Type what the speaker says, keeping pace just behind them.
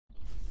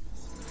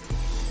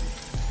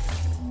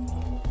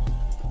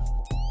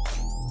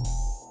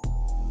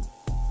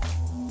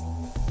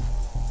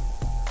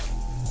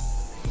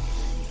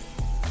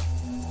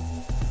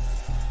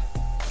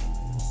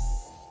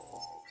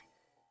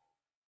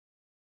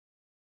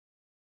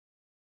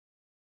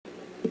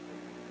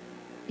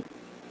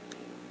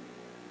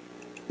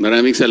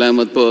Maraming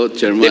salamat po,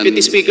 Chairman. Deputy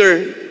Speaker,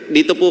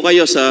 dito po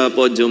kayo sa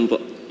podium po.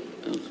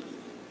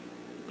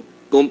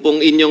 Kung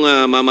pong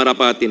inyong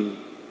mamarapatin.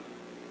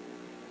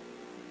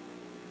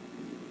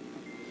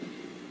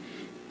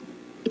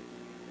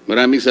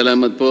 Maraming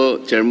salamat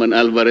po, Chairman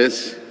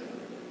Alvarez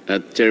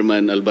at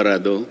Chairman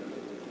Alvarado.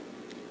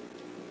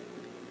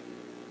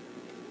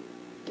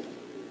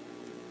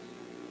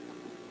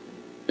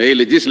 A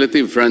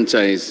legislative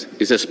franchise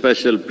is a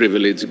special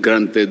privilege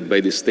granted by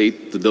the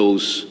state to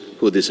those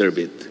who deserve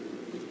it.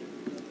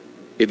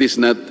 It is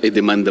not a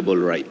demandable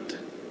right.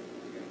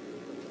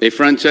 A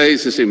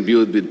franchise is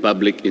imbued with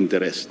public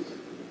interest.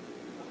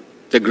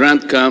 The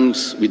grant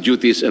comes with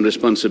duties and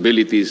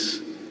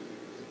responsibilities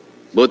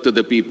both to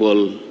the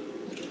people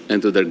and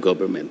to their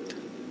government.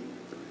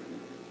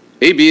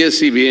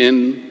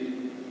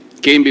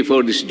 ABS-CBN came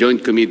before this joint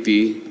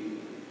committee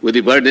with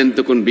the burden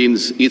to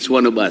convince each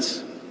one of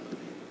us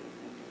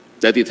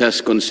that it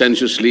has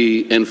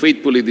conscientiously and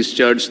faithfully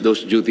discharged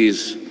those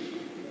duties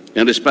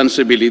and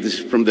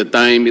responsibilities from the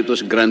time it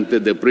was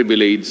granted the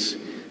privilege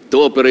to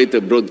operate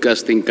a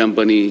broadcasting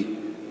company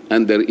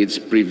under its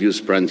previous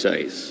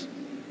franchise.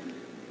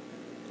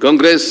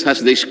 Congress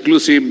has the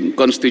exclusive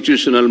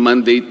constitutional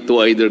mandate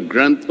to either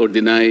grant or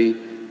deny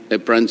a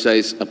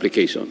franchise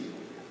application.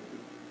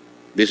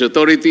 This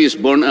authority is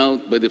borne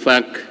out by the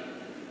fact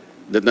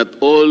that not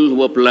all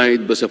who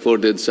applied was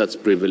afforded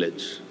such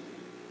privilege,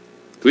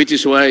 which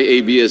is why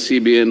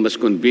ABS-CBN must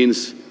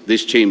convince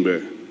this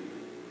chamber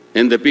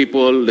and the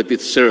people that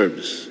it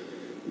serves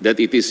that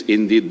it is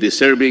indeed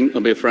deserving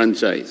of a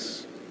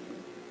franchise.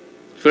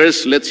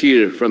 First, let's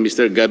hear from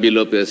Mr. Gaby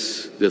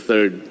Lopez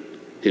III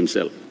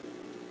himself.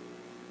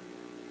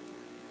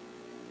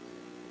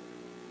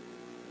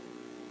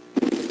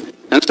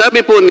 Ang sabi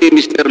po ni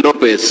Mr.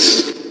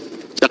 Lopez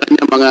sa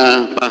kanyang mga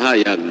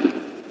pahayag,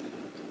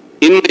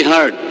 "In my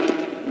heart,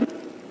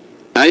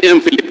 I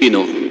am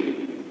Filipino."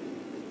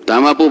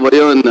 Tama po ba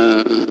yun,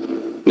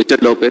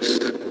 Mr. Lopez?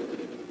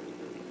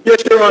 Yes,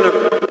 Your Honor.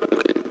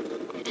 Okay.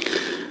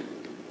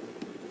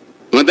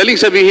 Madaling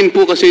sabihin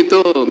po kasi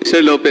ito, Mr.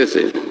 Lopez.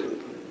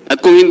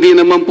 At kung hindi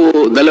naman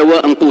po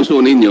dalawa ang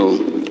puso ninyo,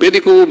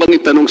 pwede ko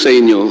bang itanong sa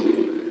inyo,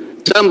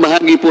 saan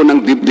bahagi po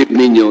ng dibdib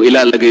ninyo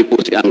ilalagay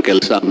po si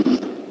Uncle Sam?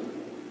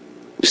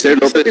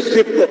 Mr. Lopez? Sa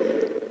dibdib po.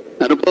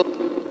 Ano po?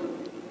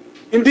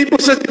 Hindi po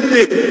sa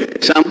dibdib.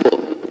 Saan po?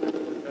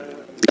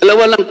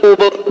 Dalawa lang po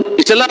po.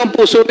 Isa lang ang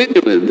puso ninyo.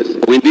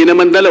 Kung hindi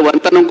naman dalawa,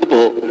 ang tanong ko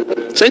po,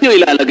 saan nyo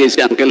ilalagay si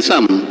Uncle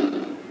Sam?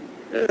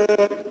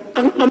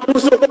 Ang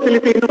puso ko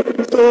Pilipino.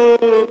 So,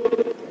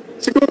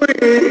 siguro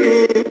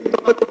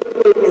ipapatupad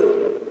ko lang yun.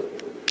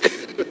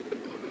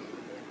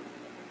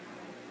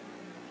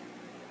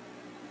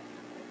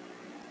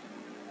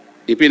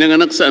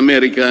 Ipinanganak sa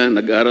Amerika,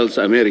 nag-aral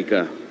sa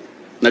Amerika,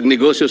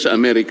 nagnegosyo sa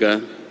Amerika,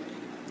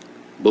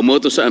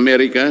 bumoto sa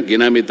Amerika,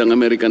 ginamit ang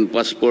American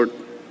passport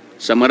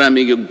sa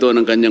maraming yugto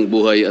ng kanyang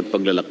buhay at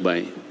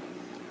paglalakbay.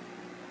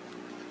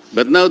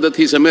 But now that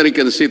his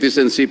American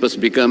citizenship has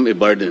become a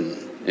burden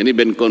and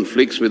even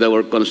conflicts with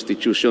our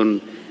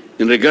Constitution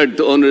in regard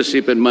to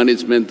ownership and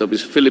management of his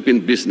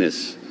Philippine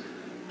business,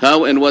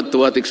 how and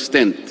to what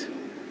extent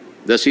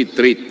does he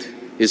treat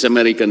his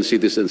American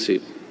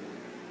citizenship?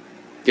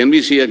 Can we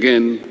see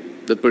again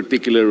that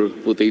particular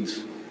footage?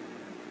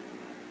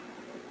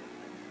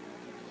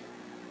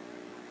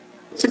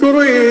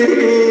 Siguro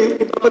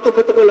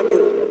ipapatupad ko lang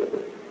yun.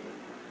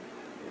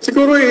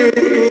 Siguro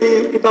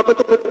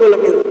ipapatupad ko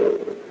lang yun.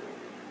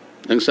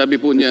 Ang sabi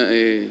po niya,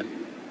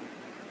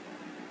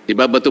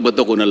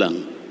 ibabato-bato ko na lang.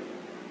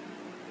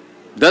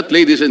 That,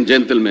 ladies and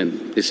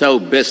gentlemen, is how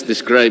best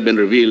describe and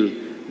reveal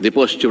the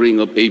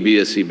posturing of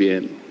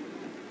ABS-CBN.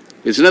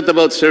 It's not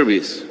about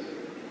service.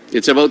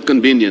 It's about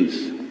convenience,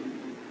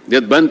 the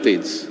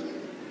advantage,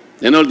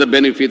 and all the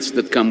benefits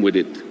that come with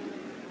it.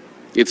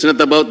 It's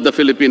not about the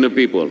Filipino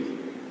people.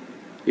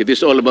 It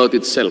is all about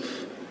itself,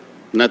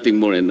 nothing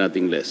more and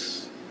nothing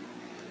less.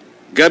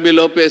 Gaby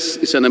Lopez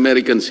is an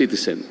American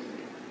citizen.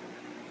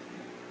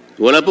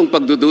 Wala pong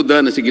pagdududa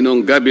na si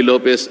Ginoong Gaby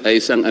Lopez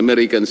ay isang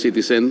American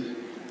citizen.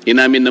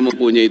 Inamin naman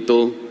po niya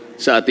ito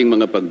sa ating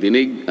mga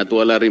pagdinig at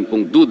wala rin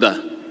pong duda.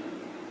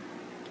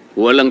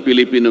 Walang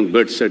Pilipinong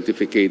birth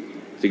certificate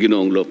si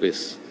Ginoong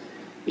Lopez.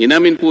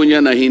 Inamin po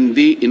niya na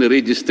hindi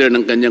iniregister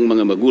ng kanyang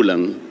mga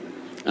magulang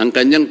ang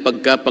kanyang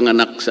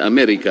pagkapanganak sa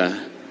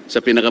Amerika sa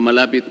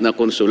pinakamalapit na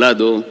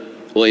konsulado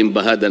o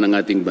embahada ng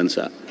ating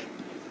bansa.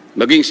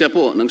 Maging siya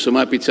po, nang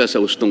sumapit siya sa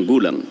hustong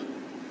gulang,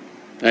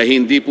 ay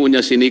hindi po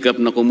niya sinikap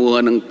na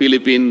kumuha ng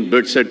Philippine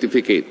birth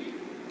certificate.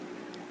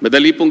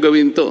 Madali pong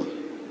gawin to.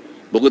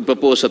 Bukod pa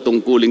po sa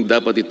tungkuling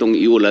dapat itong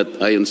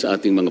iulat ayon sa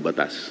ating mga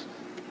batas.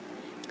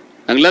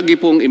 Ang lagi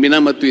pong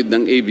iminamatwid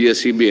ng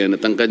ABS-CBN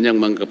at ang kanyang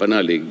mga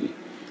kapanalig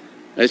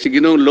ay si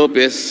Ginoong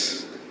Lopez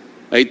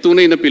ay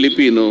tunay na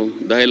Pilipino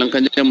dahil ang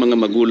kanyang mga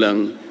magulang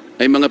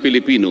ay mga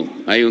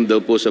Pilipino ayon daw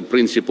po sa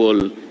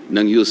principle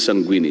ng jus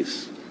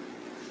sanguinis.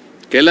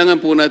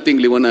 Kailangan po nating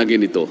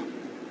liwanagin ito.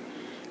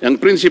 Ang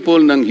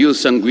principle ng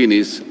jus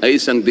sanguinis ay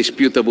isang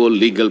disputable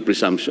legal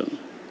presumption.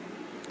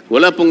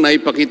 wala pong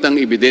naipakitang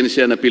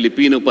ebidensya na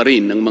Pilipino pa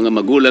rin ang mga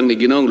magulang ni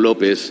Ginoong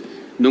Lopez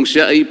nung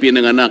siya ay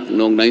pinanganak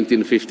noong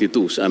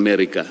 1952 sa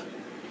Amerika.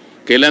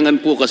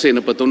 Kailangan po kasi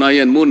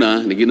napatunayan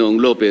muna ni Ginoong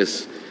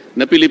Lopez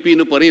na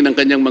Pilipino pa rin ang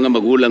kanyang mga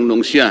magulang nung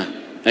siya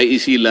ay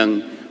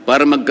isilang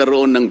para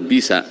magkaroon ng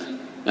visa,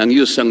 ang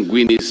jus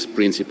sanguinis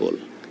principle.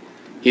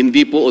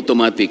 Hindi po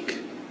automatic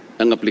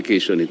ang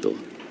application nito.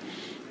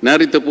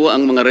 Narito po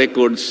ang mga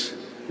records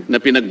na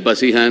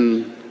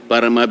pinagbasihan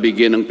para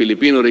mabigyan ng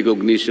Filipino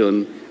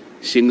recognition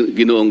si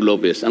Ginoong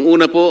Lopez. Ang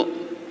una po,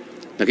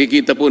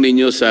 nakikita po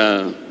ninyo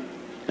sa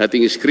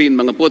ating screen,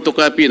 mga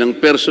photocopy ng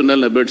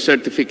personal na birth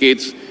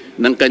certificates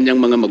ng kanyang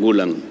mga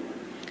magulang.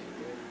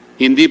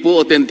 Hindi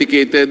po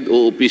authenticated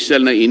o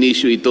official na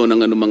in-issue ito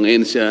ng anumang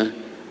ahensya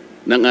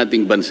ng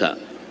ating bansa.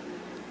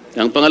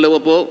 Ang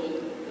pangalawa po,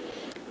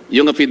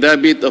 yung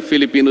affidavit of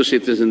Filipino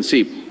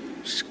citizenship.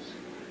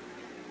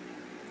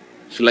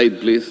 Slide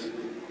please.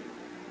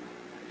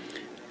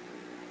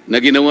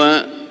 Na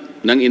ginawa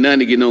ng ina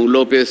ni Ginoong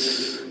Lopez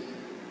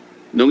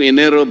noong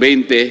Enero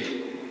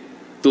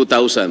 20,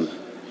 2000.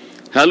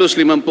 Halos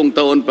 50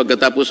 taon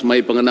pagkatapos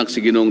may panganak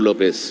si Ginoong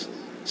Lopez.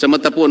 Sa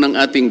mata po ng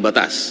ating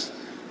batas,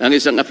 ang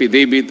isang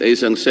affidavit ay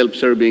isang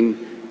self-serving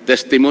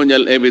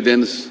testimonial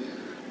evidence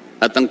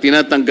at ang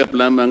tinatanggap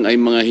lamang ay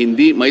mga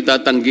hindi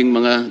maitatangging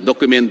mga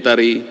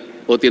documentary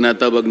o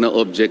tinatawag na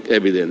object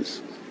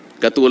evidence.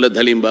 Katulad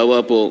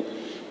halimbawa po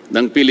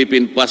ng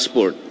Philippine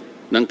passport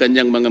ng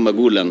kanyang mga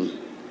magulang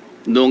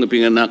noong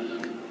ipinganak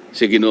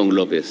si Ginoong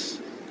Lopez.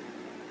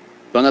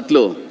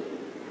 Pangatlo,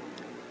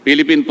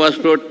 Philippine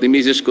passport ni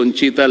Mrs.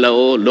 Conchita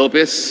Lao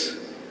Lopez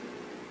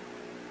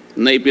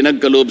na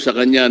ipinagkaloob sa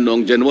kanya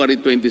noong January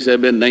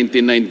 27,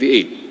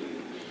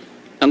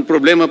 1998. Ang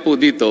problema po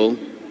dito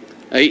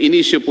ay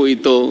inisyu po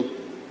ito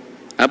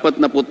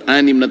 46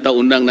 na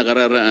taon nang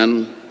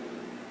nakararaan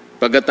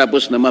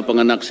pagkatapos na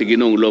mapanganak si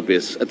Ginoong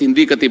Lopez at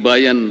hindi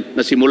katibayan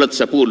na simulat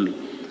sa pool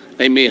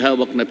ay may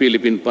hawak na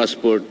Philippine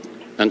passport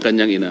ang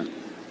kanyang ina.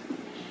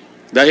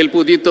 Dahil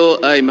po dito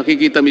ay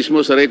makikita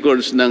mismo sa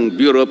records ng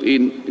Bureau of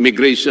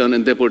Immigration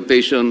and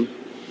Deportation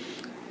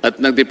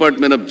at ng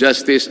Department of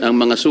Justice ang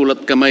mga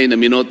sulat kamay na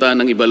minota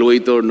ng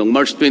evaluator noong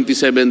March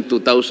 27,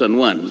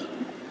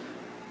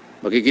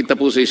 2001. Makikita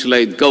po sa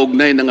slide,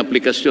 kaugnay ng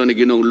aplikasyon ni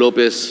Ginoong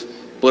Lopez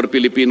for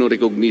Filipino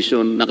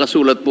recognition.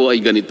 Nakasulat po ay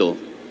ganito.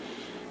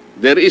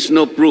 There is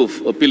no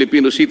proof of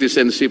Filipino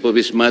citizenship of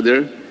his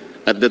mother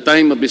at the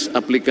time of his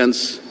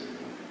applicants,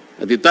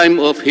 at the time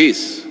of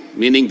his,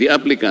 meaning the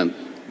applicant,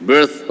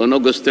 birth on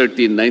August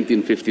 13,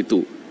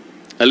 1952.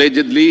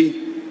 Allegedly,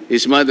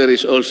 his mother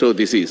is also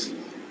deceased.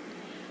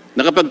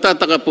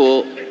 Nakapagtataka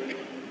po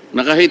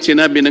na kahit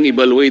sinabi ng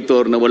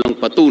evaluator na walang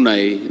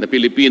patunay na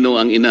Pilipino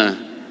ang ina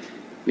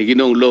ni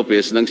Ginoong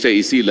Lopez nang siya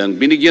isilang,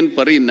 binigyan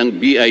pa rin ng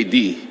BID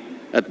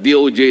at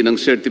DOJ ng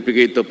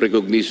Certificate of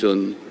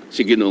Recognition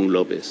si Ginoong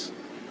Lopez.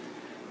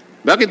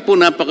 Bakit po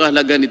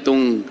napakahalaga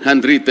nitong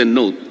handwritten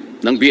note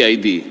ng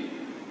BID?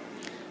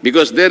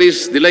 Because there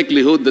is the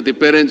likelihood that the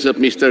parents of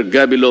Mr.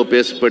 Gaby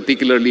Lopez,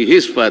 particularly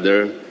his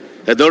father,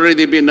 had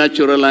already been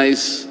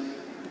naturalized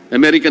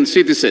American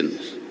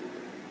citizens,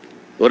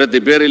 or at the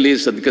very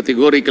least had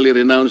categorically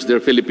renounced their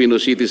Filipino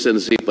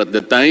citizenship at the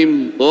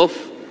time of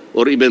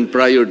or even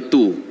prior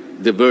to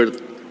the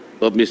birth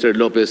of Mr.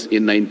 Lopez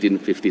in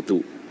 1952.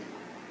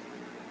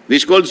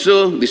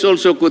 This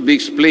also could be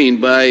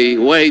explained by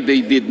why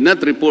they did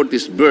not report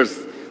his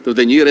birth to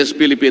the nearest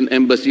Philippine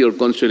embassy or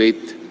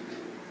consulate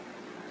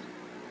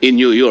in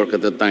New York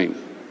at the time.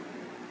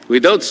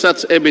 Without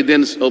such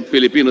evidence of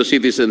Filipino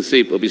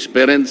citizenship of his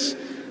parents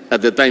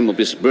at the time of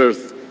his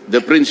birth, the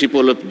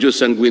principle of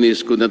jus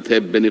sanguinis could not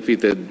have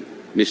benefited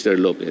Mr.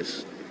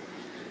 Lopez.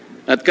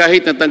 At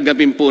kahit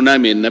natanggapin po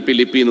namin na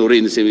Pilipino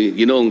rin si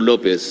Ginoong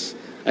Lopez,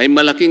 ay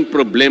malaking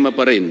problema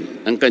pa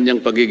rin ang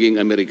kanyang pagiging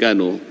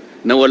Amerikano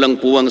na walang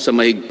puwang sa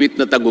mahigpit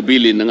na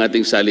tagubilin ng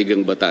ating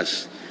saligang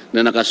batas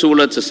na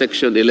nakasulat sa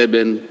Section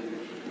 11,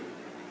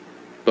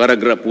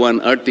 Paragraph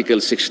 1, Article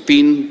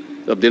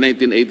 16 of the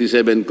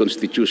 1987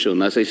 Constitution.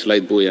 Nasa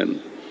slide po yan.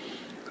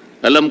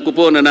 Alam ko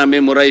po na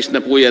na-memorize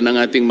na po yan ng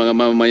ating mga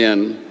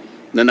mamamayan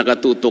na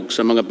nakatutok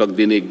sa mga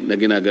pagdinig na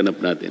ginaganap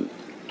natin.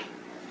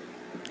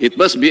 It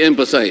must be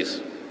emphasized,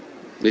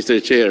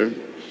 Mr. Chair,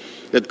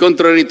 that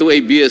contrary to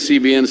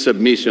ABS-CBN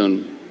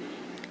submission,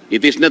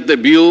 it is not the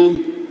view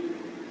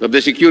of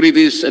the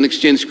Securities and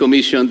Exchange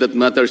Commission that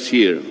matters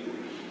here.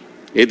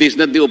 It is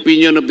not the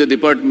opinion of the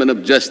Department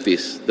of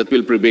Justice that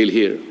will prevail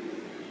here,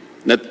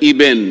 not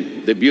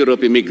even the Bureau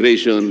of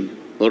Immigration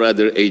or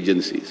other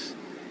agencies.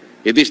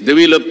 It is the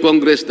will of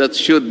Congress that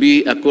should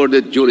be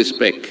accorded due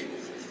respect,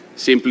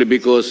 simply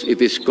because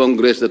it is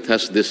Congress that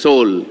has the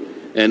sole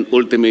and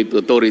ultimate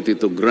authority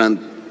to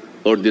grant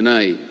or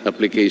deny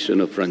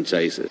application of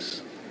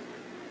franchises.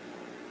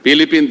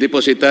 Philippine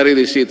Depositary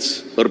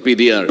Receipts or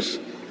PDRs.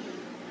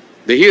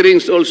 The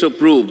hearings also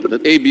proved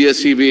that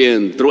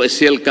ABS-CBN, through a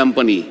shell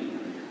company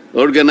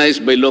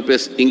organized by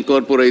Lopez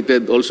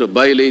Incorporated, also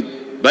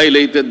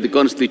violated the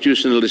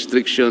constitutional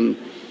restriction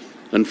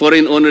on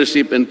foreign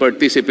ownership and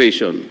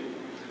participation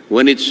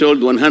when it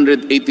sold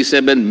 187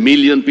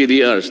 million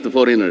PDRs to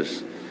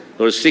foreigners,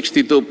 or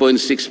 62.6%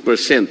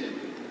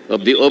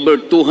 of the over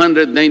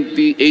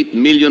 298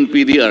 million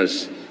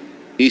PDRs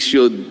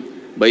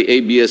issued by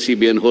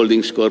ABS-CBN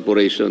Holdings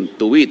Corporation,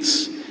 to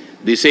which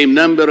the same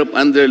number of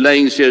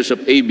underlying shares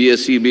of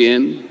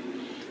ABS-CBN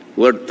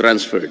were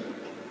transferred.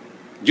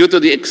 Due to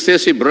the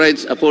excessive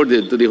rights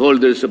afforded to the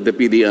holders of the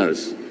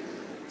PDRs,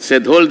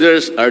 said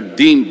holders are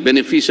deemed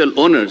beneficial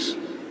owners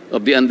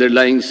of the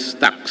underlying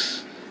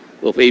stocks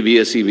of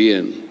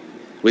ABS-CBN,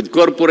 with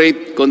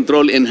corporate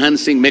control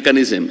enhancing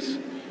mechanisms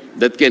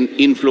that can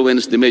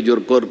influence the major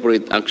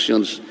corporate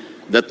actions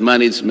that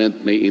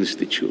management may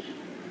institute.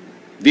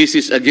 This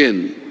is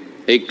again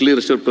a clear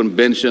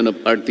circumvention of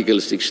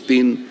Article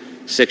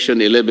 16,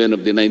 Section 11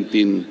 of the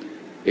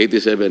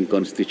 1987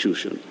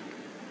 Constitution.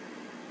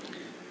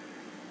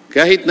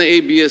 Kahit na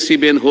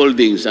ABS-CBN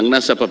Holdings ang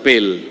nasa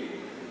papel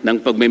ng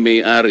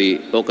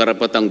pagmamay-ari o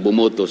karapatang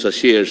bumoto sa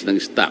shares ng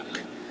stock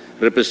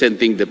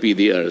representing the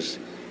PDRs,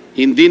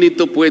 hindi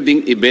nito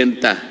pwedeng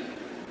ibenta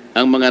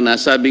ang mga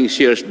nasabing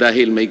shares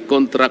dahil may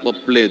contract of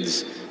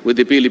pledge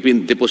with the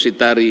Philippine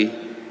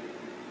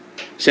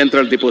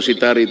Central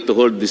Depository to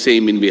hold the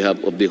same in behalf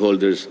of the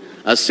holders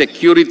as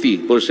security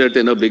for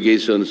certain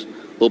obligations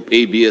of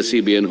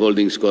ABS-CBN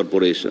Holdings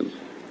Corporation.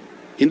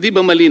 Hindi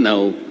ba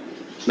malinaw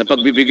na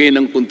pagbibigay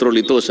ng kontrol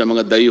ito sa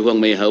mga dayuhang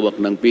may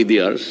hawak ng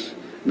PDRs?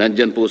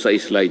 Nandyan po sa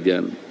slide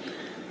yan.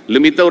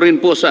 Lumitaw rin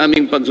po sa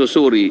aming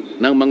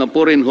pagsusuri ng mga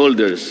foreign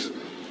holders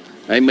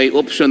ay may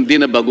option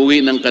din na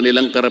baguhin ang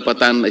kanilang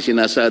karapatan na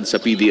sinasaad sa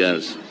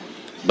PDRs.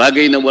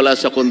 Bagay na wala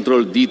sa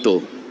kontrol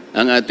dito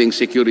ang ating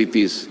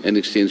Securities and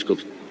Exchange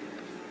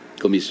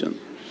Commission.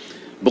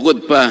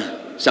 Bukod pa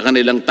sa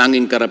kanilang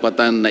tanging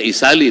karapatan na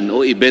isalin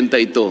o ibenta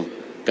ito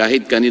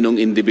kahit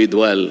kaninong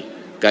individual,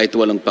 kahit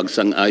walang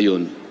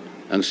pagsang-ayon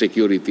ang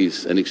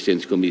Securities and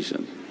Exchange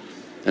Commission.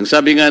 Ang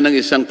sabi nga ng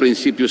isang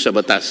prinsipyo sa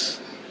batas,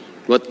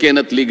 what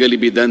cannot legally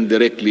be done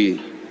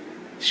directly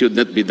should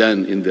not be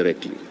done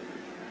indirectly.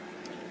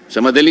 Sa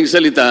madaling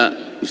salita,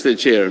 Mr.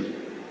 Chair,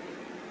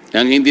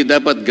 ang hindi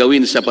dapat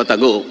gawin sa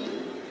patago,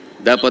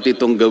 dapat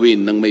itong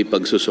gawin ng may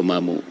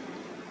pagsusumamo.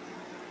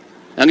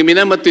 Ang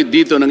minamatid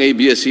dito ng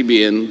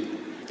ABS-CBN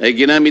ay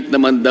ginamit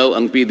naman daw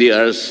ang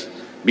PDRs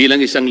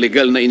bilang isang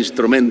legal na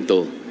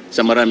instrumento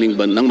sa maraming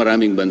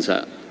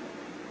bansa.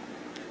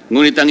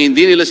 Ngunit ang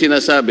hindi nila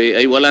sinasabi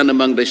ay wala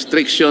namang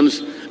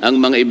restrictions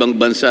ang mga ibang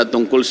bansa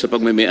tungkol sa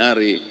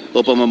pagmamay-ari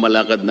o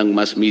pamamalakad ng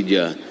mass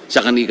media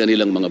sa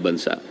kanilang mga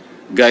bansa,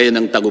 gaya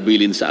ng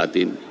tagubilin sa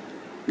atin.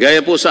 Gaya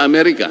po sa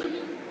Amerika,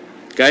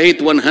 kahit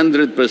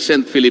 100%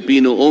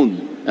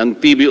 Filipino-owned ang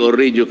TV or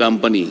radio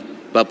company,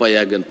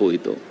 papayagan po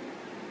ito.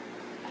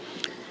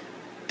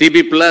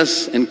 TV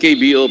Plus and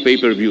KBO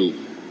pay-per-view.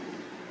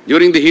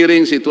 During the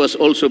hearings, it was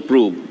also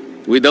proved,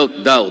 without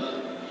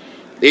doubt,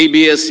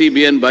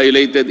 ABS-CBN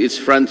violated its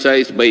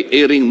franchise by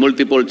airing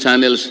multiple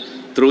channels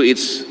through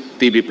its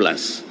TV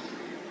Plus.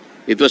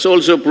 It was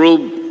also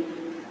proved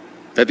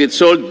that it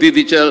sold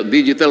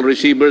digital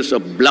receivers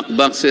of black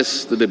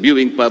boxes to the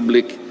viewing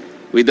public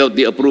without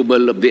the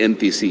approval of the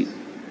NTC.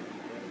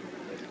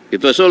 It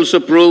was also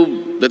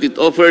proved that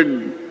it offered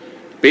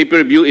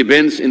pay-per-view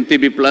events in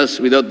TV Plus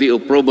without the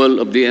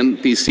approval of the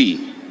NTC.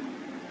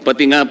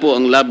 Pati nga po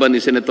ang laban ni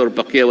Senator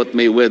Pacquiao at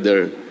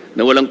Mayweather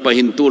na walang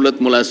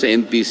pahintulot mula sa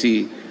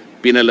NTC,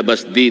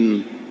 pinalabas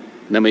din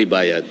na may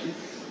bayad.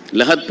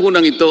 Lahat po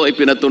ng ito ay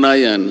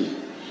pinatunayan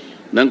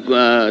ng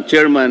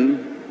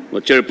chairman o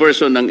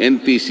chairperson ng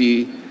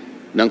NTC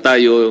nang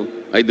tayo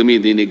ay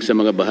dumidinig sa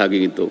mga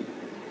bahaging ito.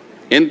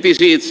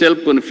 NTC itself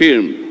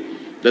confirmed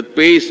that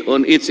based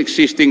on its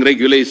existing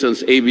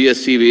regulations,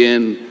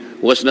 ABS-CBN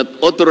was not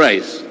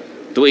authorized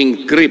to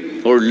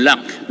encrypt or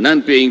lock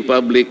non-paying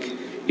public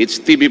its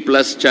TV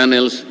Plus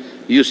channels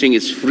using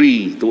its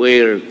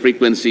free-to-air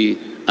frequency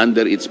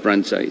under its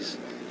franchise.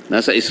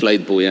 Nasa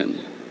slide po yan.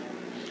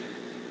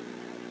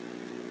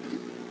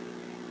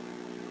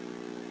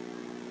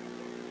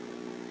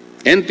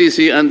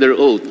 NTC under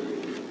oath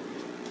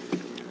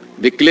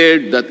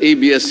declared that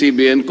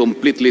ABS-CBN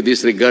completely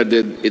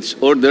disregarded its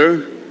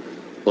order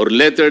or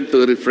letter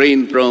to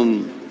refrain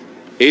from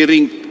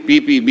airing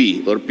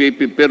PPB or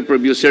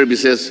pay-per-view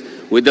services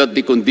without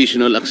the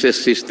conditional access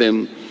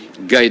system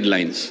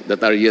guidelines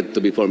that are yet to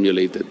be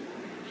formulated.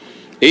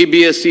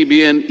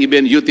 ABS-CBN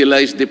even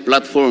utilized the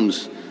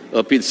platforms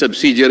of its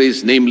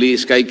subsidiaries, namely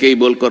Sky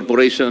Cable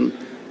Corporation,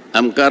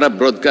 Amcara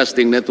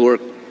Broadcasting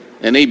Network,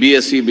 and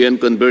ABS-CBN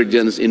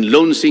Convergence in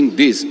launching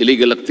these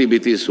illegal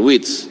activities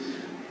which,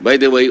 by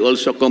the way,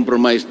 also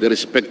compromised the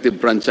respective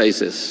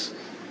franchises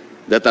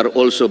that are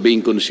also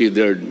being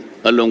considered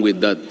along with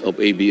that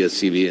of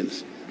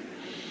ABS-CBNs.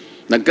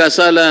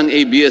 Nagkasala ang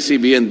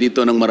ABS-CBN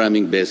dito ng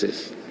maraming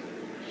beses.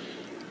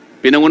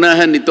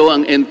 Pinangunahan nito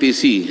ang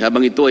NTC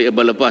habang ito ay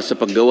abala pa sa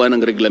paggawa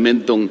ng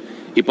reglamentong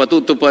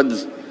ipatutupad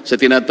sa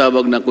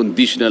tinatawag na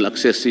conditional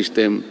access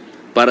system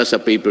para sa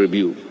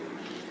pay-per-view.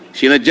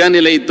 Sinadya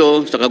nila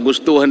ito sa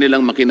kagustuhan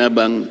nilang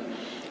makinabang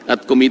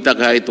at kumita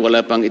kahit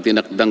wala pang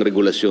itinakdang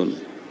regulasyon.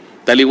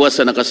 taliwas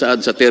sa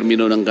nakasaad sa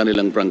termino ng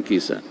kanilang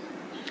prangkisa.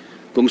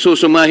 Kung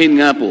susumahin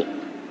nga po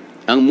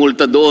ang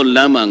multa doon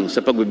lamang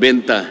sa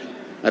pagbebenta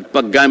at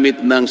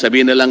paggamit ng,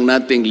 sabihin na lang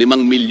nating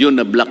 5 milyon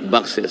na black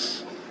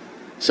boxes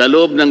sa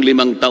loob ng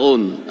 5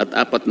 taon at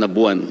 4 na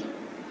buwan,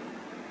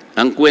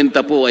 ang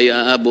kwenta po ay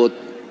aabot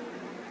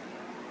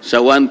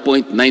sa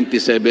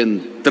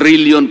 1.97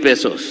 trillion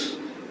pesos.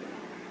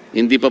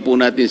 Hindi pa po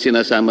natin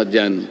sinasama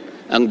dyan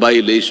ang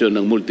violation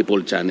ng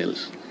multiple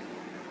channels.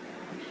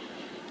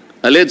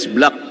 Alleged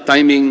black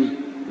timing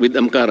with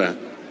Amcara.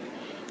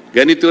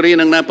 Ganito rin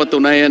ang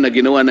napatunayan na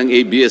ginawa ng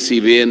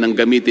ABS-CBN nang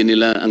gamitin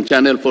nila ang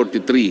Channel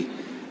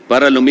 43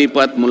 para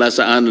lumipat mula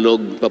sa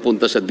analog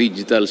papunta sa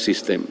digital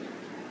system.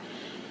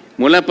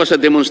 Mula pa sa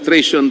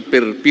demonstration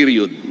per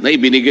period na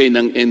ibinigay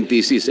ng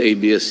NTC sa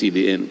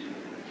ABS-CBN,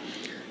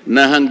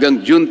 na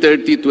hanggang June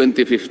 30,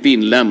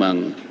 2015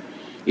 lamang,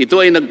 ito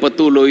ay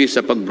nagpatuloy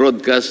sa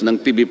pag-broadcast ng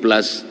TV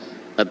Plus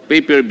at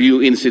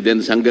pay-per-view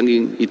incidents hanggang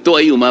ito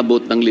ay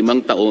umabot ng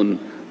 5 taon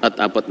at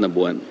 4 na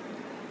buwan.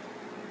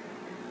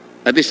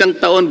 At 1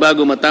 taon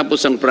bago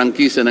matapos ang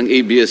prangkisa ng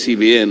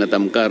ABS-CBN at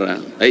Amcara,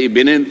 ay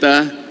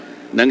ibinenta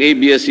ng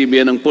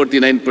ABS-CBN ang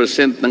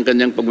 49% ng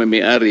kanyang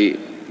pagmamayari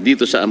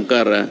dito sa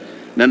Amcara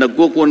na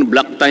nagkukun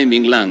black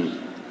timing lang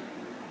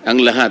ang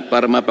lahat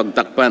para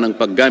mapagtakpan ang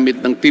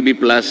paggamit ng TV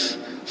Plus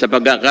sa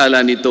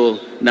pag-akala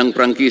nito ng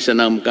prangkisa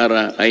ng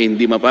Amcara ay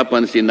hindi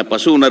mapapansin na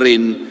paso na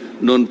rin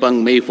noon pang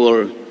May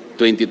 4,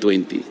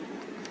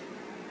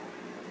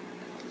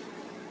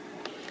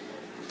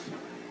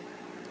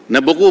 2020.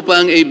 Nabuko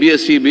pa ang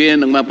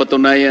ABS-CBN ng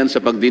mapatunayan sa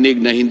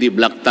pagdinig na hindi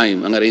black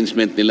time ang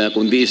arrangement nila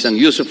kundi isang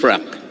use of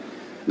rack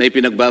na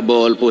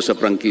ipinagbabawal po sa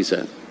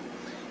prangkisa.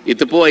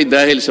 Ito po ay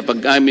dahil sa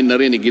pag-amin na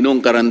rin ni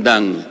Ginoong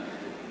Karandang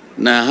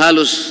na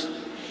halos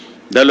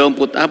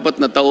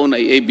 24 na taon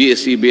ay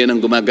ABS-CBN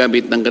ang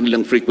gumagamit ng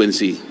kanilang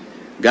frequency,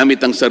 gamit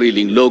ang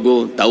sariling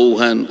logo,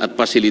 tauhan at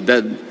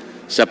pasilidad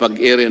sa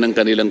pag-ere ng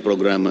kanilang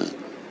programa.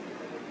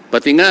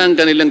 Pati nga ang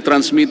kanilang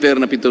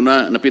transmitter na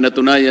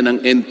pinatunayan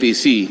ng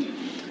NTC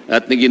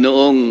at ni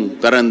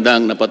Ginoong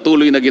Karandang na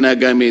patuloy na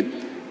ginagamit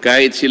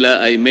kahit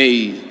sila ay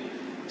may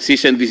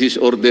cease and desist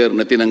order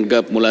na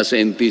tinanggap mula sa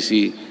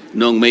NTC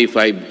noong May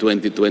 5,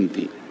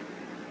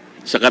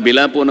 2020. Sa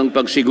kabila po ng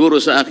pagsiguro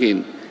sa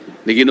akin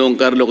ni Ginoong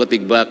Carlo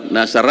Katigbak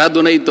na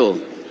sarado na ito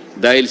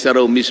dahil sa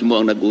raw mismo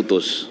ang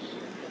nag-utos.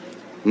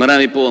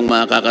 Marami po ang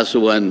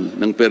makakasuhan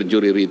ng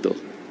perjury rito.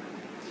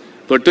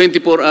 For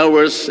 24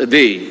 hours a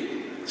day,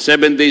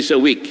 7 days a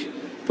week,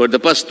 for the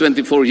past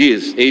 24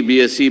 years,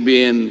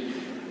 ABS-CBN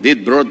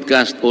did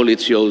broadcast all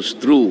its shows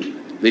through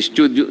the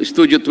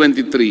Studio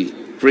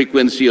 23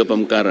 frequency of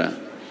Amcara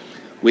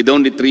with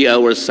only 3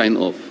 hours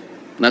sign-off.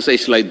 Nasa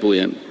slide po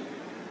yan.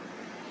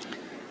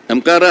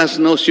 Amcara has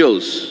no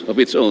shows of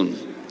its own.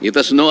 It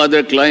has no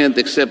other client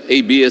except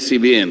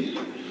ABS-CBN.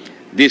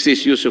 This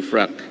is use of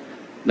rack,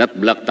 not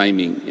black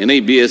timing. And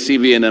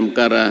ABS-CBN and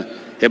Amcara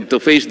have to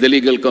face the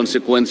legal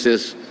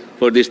consequences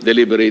for this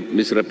deliberate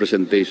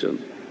misrepresentation.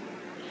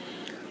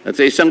 At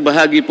sa isang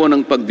bahagi po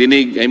ng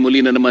pagdinig ay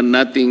muli na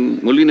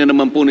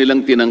naman po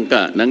nilang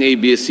tinangka ng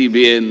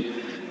ABS-CBN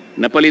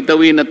na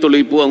palitawin na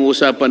tuloy po ang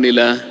usapan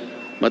nila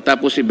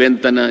matapos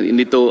ibenta na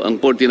nito ang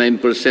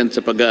 49%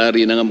 sa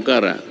pag-aari ng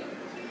Amcara.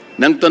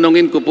 Nang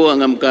tanungin ko po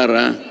ang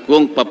Amcara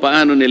kung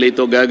papaano nila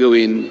ito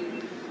gagawin,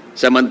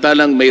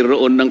 samantalang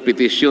mayroon ng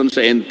petisyon sa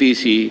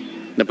NTC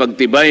na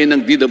pagtibayin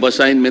ng deed of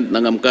assignment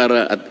ng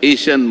Amcara at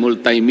Asian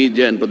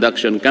Multimedia and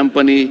Production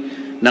Company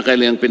na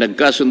kailang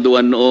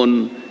pinagkasunduan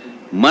noon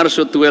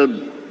Marso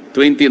 12,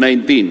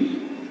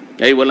 2019,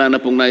 ay wala na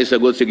pong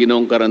naisagot si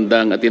Ginoong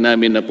Karandang at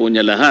inamin na po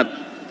niya lahat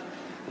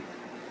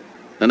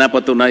na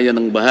napatunayan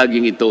ng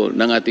bahaging ito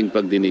ng ating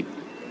pagdinig.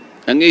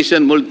 Ang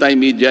Asian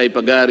Multimedia ay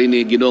pag-aari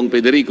ni Ginoong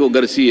Federico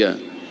Garcia,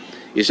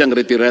 isang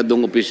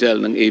retiradong opisyal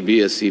ng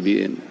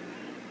ABS-CBN.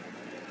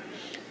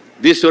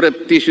 This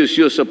surreptitious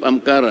use of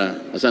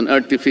Amcara as an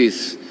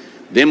artifice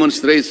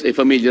demonstrates a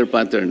familiar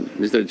pattern,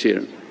 Mr.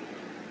 Chair.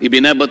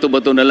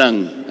 Ibinabato-bato na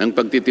lang ang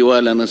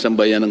pagtitiwala ng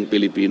sambayanang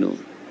Pilipino.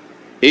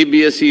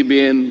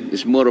 ABS-CBN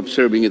is more of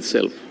serving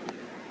itself,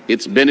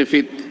 its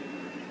benefit,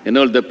 and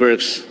all the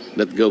perks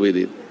that go with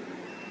it.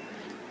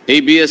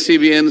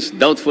 ABS-CBN's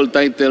doubtful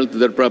title to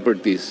their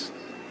properties.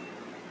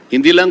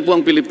 Hindi lang po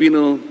ang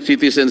Filipino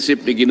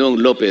citizenship ni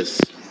Ginoong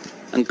Lopez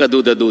ang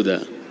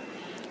kaduda-duda.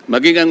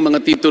 Maging ang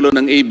mga titulo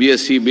ng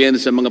ABS-CBN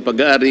sa mga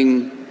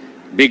pag-aaring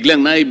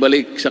biglang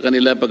naibalik sa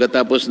kanila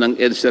pagkatapos ng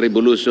EDSA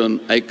Revolution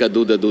ay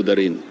kaduda-duda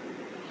rin.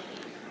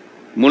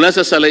 Mula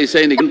sa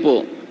salaysay ni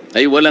po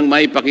ay walang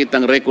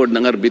maipakitang record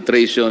ng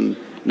arbitration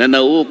na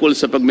nauukol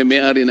sa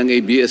pagmemayari ng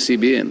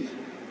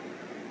ABS-CBN.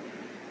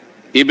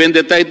 Even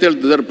the title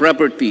to their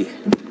property.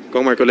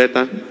 Kong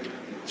Marcoleta,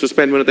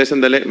 suspend muna tayo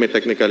sandali. May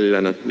technical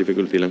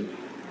difficulty lang.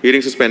 Hearing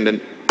suspended.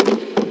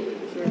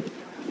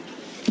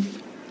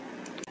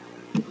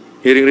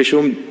 Hearing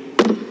resumed.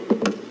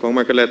 Kong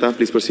Marcoleta,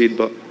 please proceed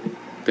po.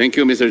 Thank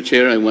you, Mr.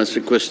 Chair. I was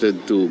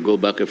requested to go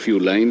back a few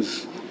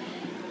lines.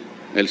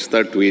 I'll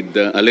start with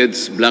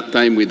alleged black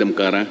time with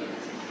Amcara.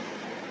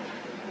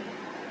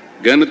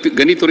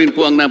 Ganito rin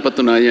po ang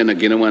napatunayan na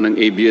ginawa ng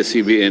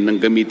ABS-CBN nang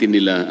gamitin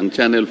nila ang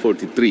Channel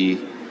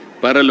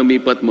 43 para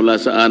lumipat mula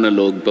sa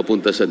analog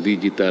papunta sa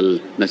digital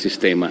na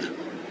sistema.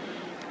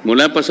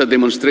 Mula pa sa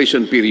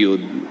demonstration period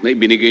na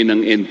ibinigay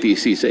ng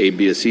NTC sa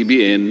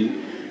ABS-CBN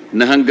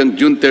na hanggang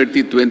June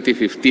 30,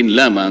 2015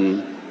 lamang,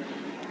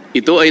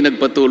 ito ay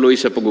nagpatuloy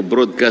sa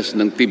pag-broadcast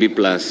ng TV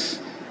Plus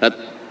at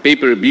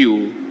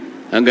pay-per-view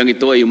hanggang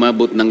ito ay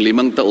umabot ng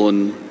 5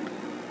 taon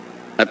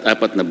at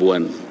 4 na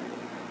buwan.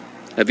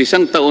 At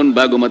 1 taon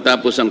bago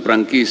matapos ang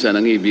prangkisa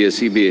ng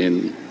ABS-CBN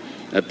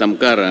at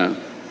Tamkara,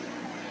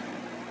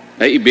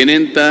 ay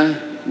ibinenta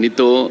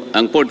nito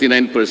ang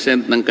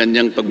 49% ng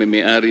kanyang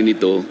pagmemay-ari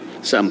nito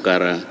sa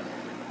Amkara.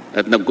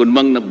 At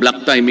nagkunmang na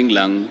black timing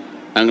lang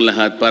ang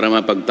lahat para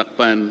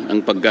mapagtakpan ang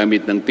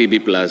paggamit ng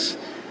TV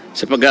Plus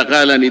sa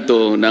pag-akala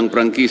nito na ang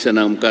prangkisa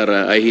ng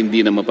Amkara ay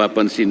hindi na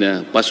mapapansin na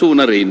paso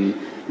na rin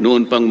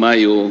noon pang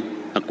Mayo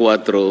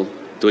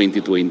 4,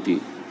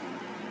 2020.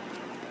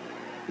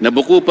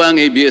 Nabuko pa ang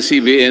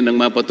ABS-CBN ng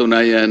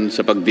mapatunayan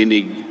sa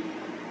pagdinig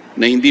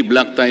na hindi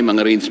black time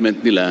ang arrangement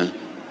nila,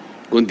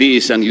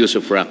 kundi isang use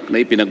of rock na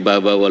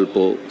ipinagbabawal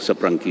po sa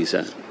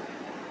prangkisa.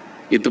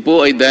 Ito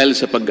po ay dahil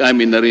sa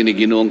pag-amin na rin ni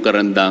Ginoong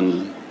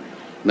Karandang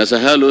na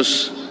sa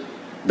halos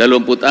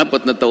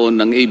 24 na taon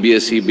ng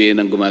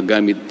ABS-CBN ang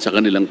gumagamit sa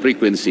kanilang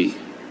frequency,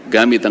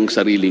 gamit ang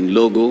sariling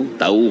logo,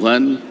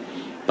 tauhan,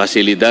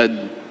 pasilidad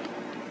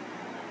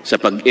sa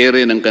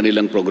pag-ere ng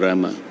kanilang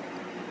programa.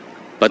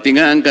 Pati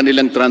nga ang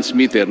kanilang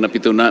transmitter na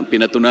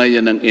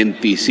pinatunayan ng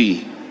NTC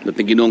at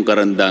ng Ginoong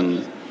Karandang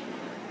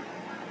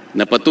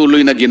na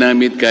patuloy na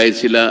ginamit kahit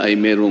sila ay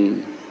merong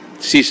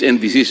cease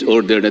and desist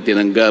order na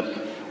tinanggap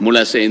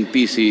mula sa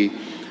NTC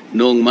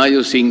noong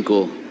Mayo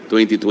 5,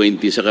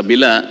 2020 sa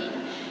kabila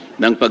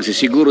ng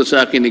pagsisiguro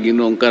sa akin ni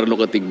Ginoong Carlo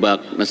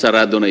Katigbak na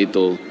sarado na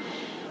ito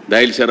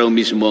dahil siya raw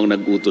mismo ang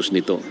nag-utos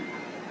nito.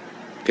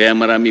 Kaya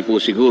marami po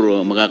siguro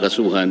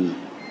makakasuhan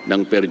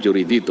ng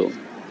perjury dito.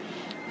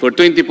 For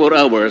 24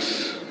 hours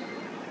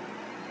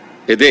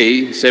a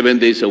day, 7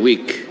 days a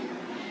week.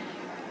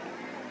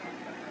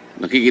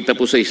 Nakikita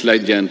po sa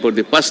slide dyan, for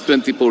the past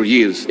 24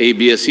 years,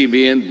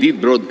 ABS-CBN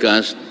did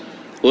broadcast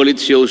all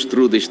its shows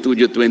through the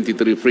Studio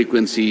 23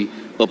 frequency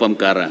of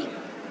Amkara,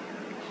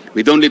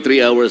 with only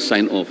 3 hours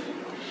sign-off.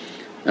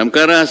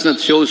 Amkara has not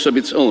shows of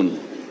its own.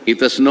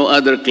 It has no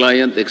other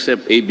client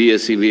except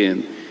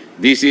ABS-CBN.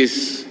 This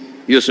is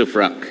use of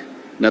rock,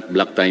 not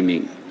black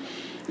timing.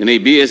 And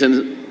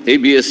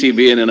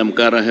ABS-CBN and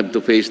Amkara have to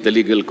face the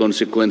legal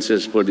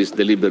consequences for this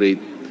deliberate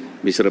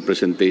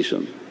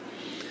misrepresentation.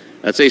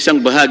 At sa isang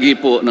bahagi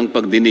po ng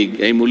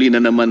pagdinig ay muli na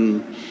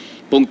naman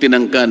pong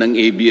tinangka ng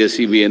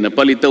ABS-CBN na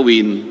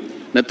palitawin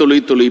na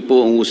tuloy-tuloy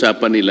po ang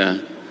usapan nila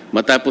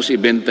matapos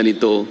ibenta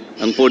nito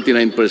ang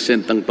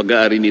 49% ng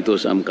pag-aari nito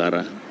sa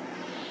Amkara.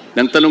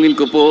 Nang tanungin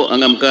ko po ang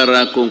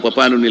Amkara kung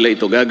paano nila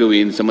ito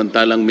gagawin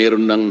samantalang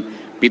meron ng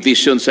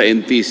petisyon sa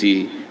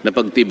NTC na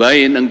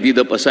pagtibayin ang deed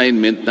of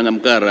assignment ng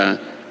Amkara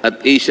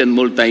at Asian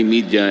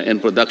Multimedia and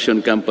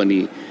Production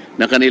Company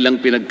na kanilang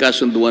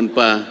pinagkasunduan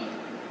pa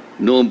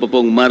noong pa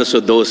pong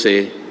Marso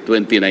 12,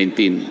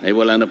 2019. Ay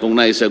wala na pong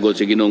naisagot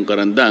si Ginoong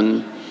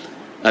Karandang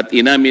at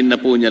inamin na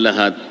po niya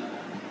lahat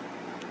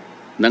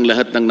ng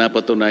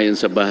napatunayan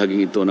sa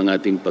bahaging ito ng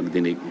ating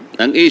pagdinig.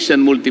 Ang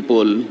Asian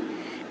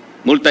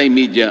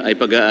Multimedia ay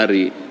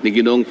pag-aari ni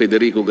Ginoong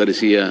Federico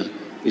Garcia,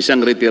 isang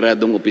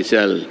retiradong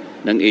opisyal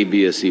ng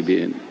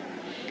ABS-CBN.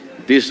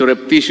 This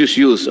surreptitious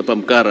use of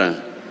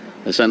Amkara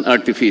as an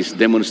artifice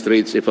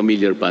demonstrates a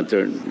familiar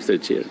pattern, Mr.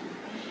 Chair.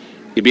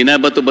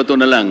 Ibinabato-bato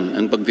na lang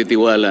ang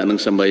pagtitiwala ng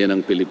sambayan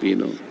ng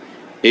Pilipino.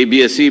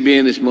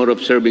 ABS-CBN is more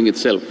of serving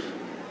itself,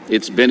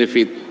 its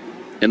benefit,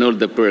 and all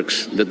the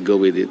perks that go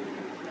with it.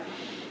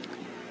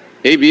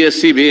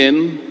 ABS-CBN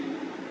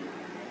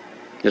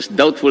has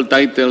doubtful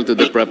title to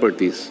the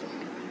properties.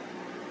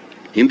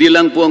 Hindi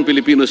lang po ang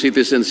Filipino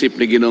citizenship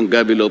ni Ginoong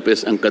Gaby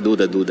Lopez ang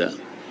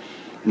kaduda-duda.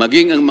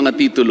 Maging ang mga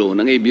titulo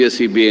ng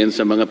ABS-CBN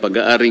sa mga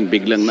pag-aaring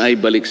biglang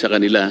naibalik sa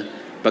kanila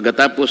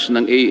pagkatapos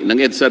ng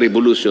EDSA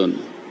Revolution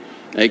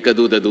ay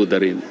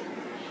kaduda-duda rin.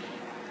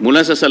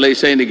 Mula sa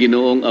salaysay ni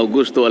Ginoong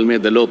Augusto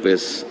Almeida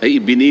Lopez ay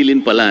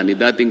ibinilin pala ni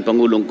dating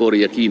Pangulong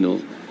Cory Aquino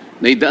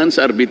na idaan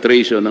sa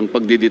arbitration ang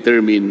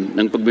pagdidetermine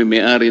ng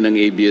pagmemay-ari ng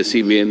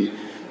ABS-CBN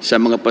sa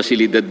mga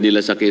pasilidad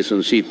nila sa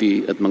Quezon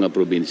City at mga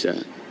probinsya.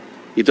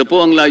 Ito po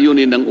ang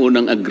layunin ng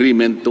unang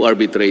agreement to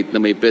arbitrate na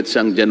may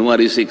petsang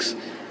January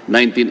 6,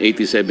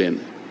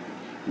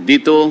 1987.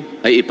 Dito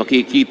ay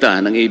ipakikita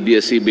ng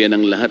ABS-CBN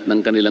ang lahat ng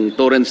kanilang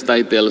torrents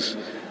titles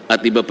at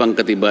iba pang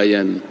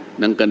katibayan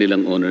ng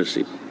kanilang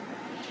ownership.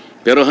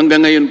 Pero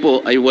hanggang ngayon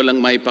po ay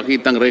walang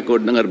maipakitang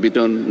record ng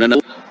arbitron na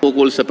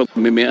nakukol sa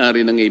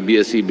pagmemay-ari ng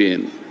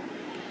ABS-CBN.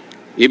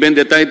 Even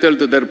the title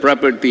to their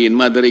property in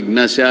Mother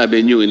Ignacia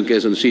Avenue in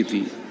Quezon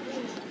City,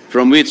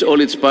 from which all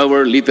its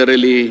power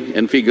literally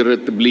and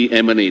figuratively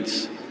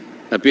emanates,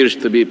 appears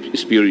to be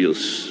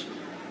spurious.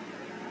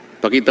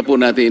 Pakita po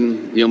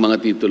natin yung mga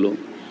titulo.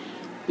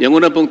 Yung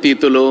una pong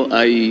titulo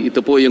ay ito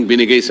po yung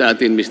binigay sa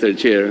atin, Mr.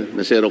 Chair,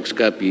 na Xerox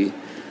copy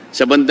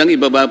Sa bandang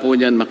ibaba po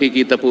niyan,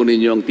 makikita po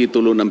ninyo ang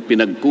titulo ng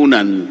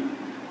pinagkunan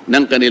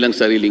ng kanilang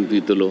sariling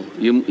titulo.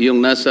 Yung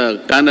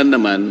nasa kanan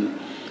naman,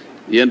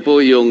 yan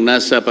po yung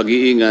nasa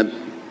pag-iingat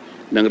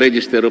ng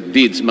Register of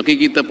Deeds.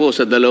 Makikita po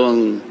sa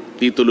dalawang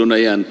titulo na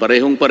yan,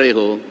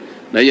 parehong-pareho,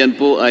 na yan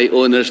po ay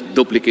Owner's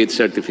Duplicate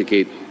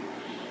Certificate.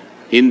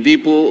 Hindi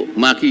po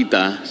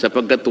makita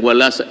sapagkat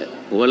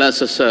wala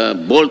sa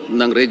vault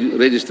ng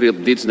Registry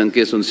of Deeds ng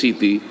Quezon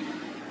City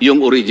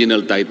yung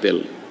original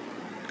title.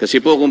 Kasi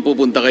po kung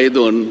pupunta kayo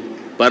doon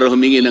para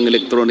humingi ng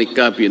electronic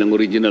copy ng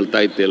original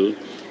title,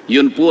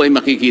 yun po ay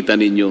makikita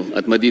ninyo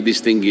at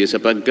madidistingue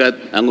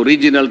sapagkat ang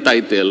original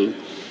title,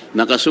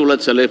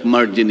 nakasulat sa left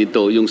margin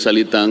nito yung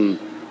salitang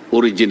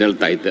original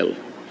title.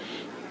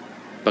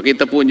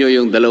 Pakita po nyo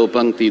yung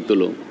dalawang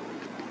titulo.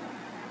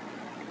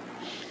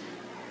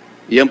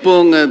 Yan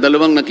pong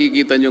dalawang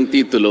nakikita nyong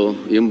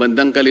titulo, yung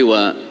bandang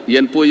kaliwa,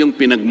 yan po yung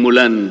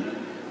pinagmulan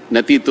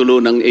na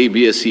titulo ng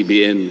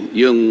ABS-CBN,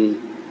 yung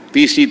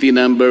TCT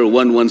number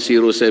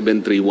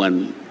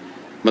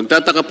 110731.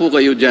 Magtataka po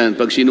kayo dyan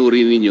pag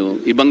sinuri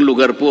ninyo, ibang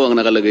lugar po ang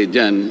nakalagay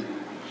dyan,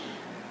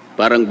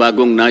 parang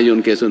Bagong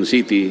Nayon, Quezon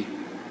City,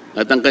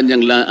 at ang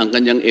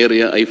kanyang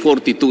area ay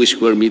 42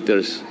 square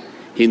meters,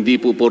 hindi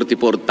po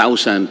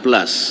 44,000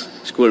 plus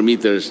square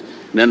meters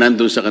na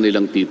nandun sa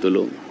kanilang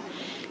titulo.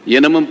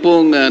 Yan naman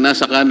pong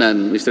nasa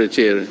kanan, Mr.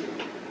 Chair,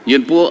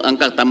 yun po ang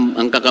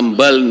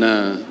kakambal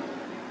na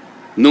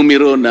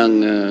numero ng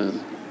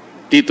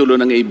titulo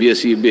ng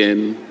ABS-CBN.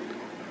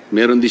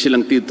 Meron din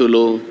silang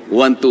titulo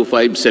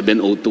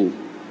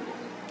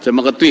 125702. Sa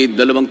mga tweet,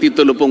 dalawang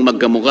titulo pong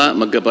magkamuka,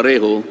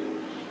 magkapareho.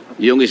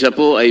 Yung isa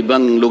po ay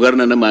ibang lugar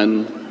na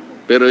naman,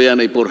 pero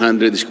yan ay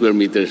 400 square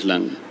meters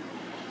lang.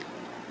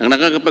 Ang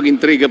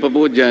nakakapag-intriga pa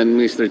po dyan,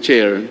 Mr.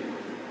 Chair,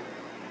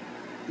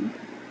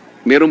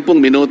 meron pong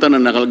minota na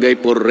nakalagay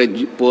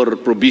for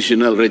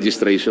provisional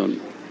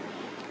registration.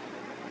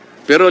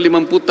 Pero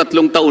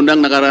 53 taon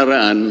nang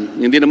nakararaan,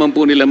 hindi naman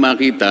po nila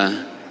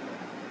makita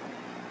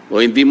o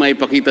hindi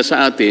maipakita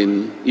sa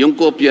atin yung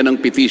kopya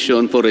ng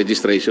petition for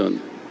registration.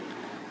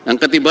 Ang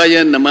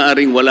katibayan na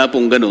maaring wala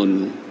pong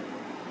ganun,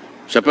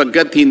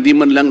 sapagkat hindi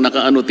man lang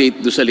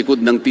naka-annotate doon sa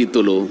likod ng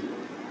titulo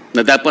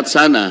na dapat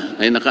sana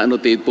ay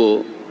naka-annotate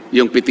po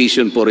yung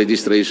petition for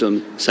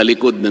registration sa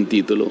likod ng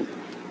titulo.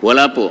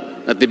 Wala po.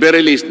 At the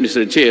very least,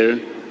 Mr. Chair,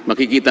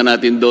 makikita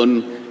natin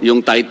doon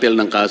yung title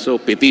ng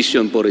kaso,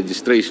 Petition for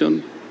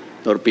Registration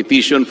or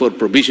Petition for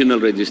Provisional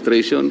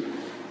Registration,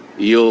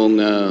 yung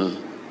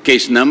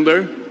case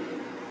number,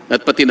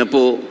 at pati na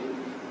po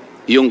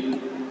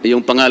yung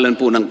pangalan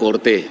po ng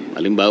korte.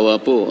 Halimbawa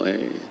po,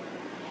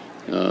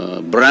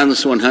 Branch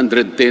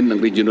 110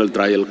 ng Regional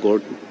Trial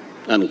Court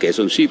ng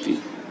Quezon City.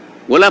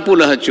 Wala po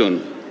lahat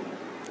yun.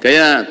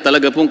 Kaya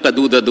talaga pong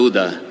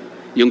kaduda-duda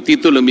yung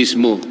titulo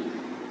mismo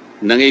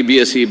ng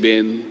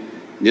ABS-CBN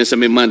diyan sa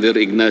Memander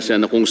Ignacia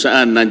na kung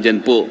saan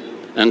nandyan po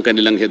ang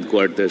kanilang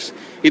headquarters.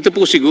 Ito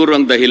po siguro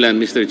ang dahilan,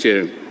 Mr.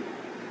 Chair,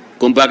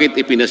 kung bakit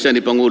ipinasya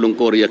ni Pangulong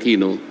Cory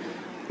Aquino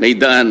na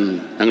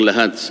idaan ang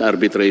lahat sa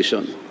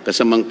arbitration.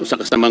 Sa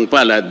kasamang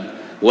palad,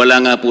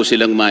 wala nga po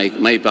silang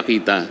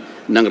maipakita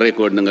ng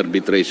record ng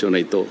arbitration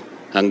na ito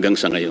hanggang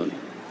sa ngayon.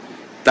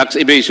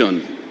 Tax evasion.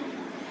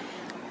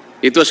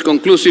 It was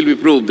conclusively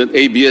proved that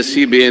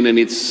ABS-CBN and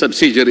its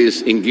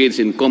subsidiaries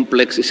engaged in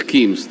complex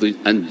schemes to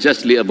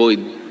unjustly avoid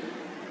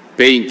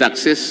paying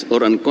taxes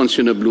or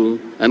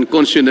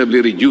unconscionably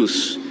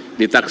reduce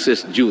the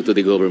taxes due to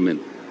the government.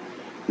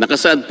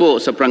 Nakasaad po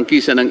sa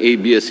prangkisa ng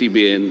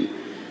ABS-CBN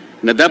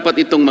na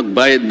dapat itong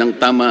magbayad ng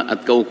tama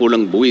at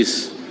kaukulang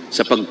buwis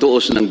sa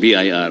pagtuos ng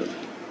BIR.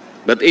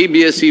 But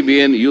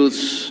ABS-CBN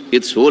used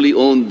its wholly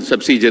owned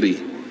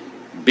subsidiary,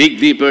 Big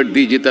Dipper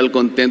Digital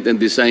Content and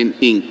Design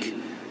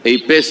Inc., a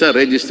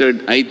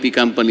PESA-registered IT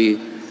company,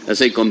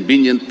 as a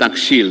convenient tax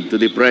shield to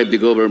deprive the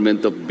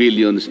government of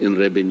billions in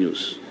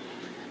revenues.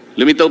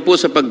 Lumitaw po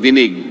sa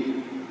pagdinig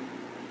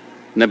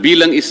na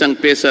bilang isang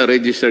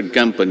PESA-registered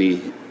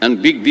company,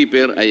 ang Big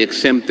Dipper ay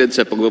exempted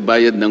sa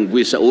pagbabayad ng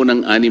buwis sa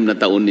unang 6 na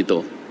taon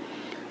nito.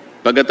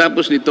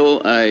 Pagkatapos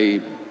nito ay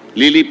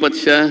lilipat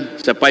siya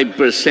sa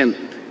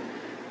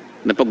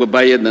 5% na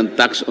pagbabayad ng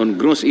tax on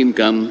gross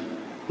income,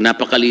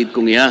 napakaliit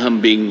kung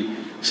ihahambing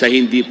sa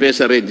hindi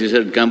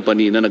PESA-registered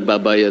company na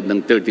nagbabayad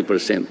ng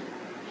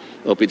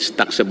 30% of its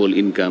taxable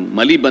income,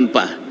 maliban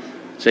pa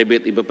sa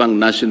iba't iba pang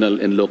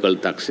national and local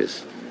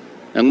taxes.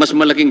 Ang mas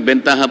malaking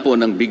bentaha po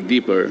ng Big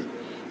Dipper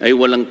ay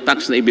walang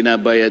tax na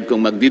ibinabayad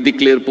kung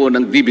magdideclare po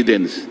ng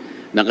dividends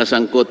na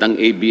kasangkot ang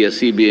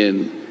ABS-CBN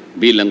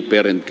bilang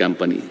parent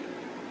company.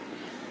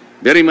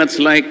 Very much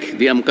like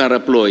the Amcara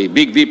ploy,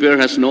 Big Dipper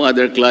has no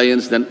other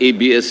clients than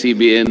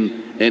ABS-CBN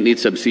and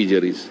its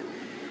subsidiaries.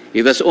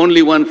 It has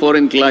only one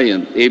foreign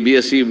client,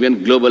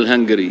 ABS-CBN Global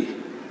Hungary,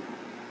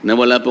 na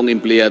wala pong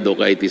empleyado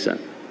kahit isa.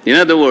 In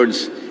other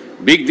words,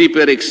 Big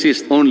Dipper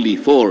exists only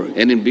for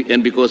and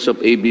because of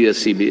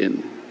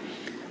ABS-CBN,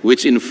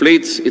 which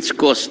inflates its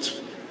costs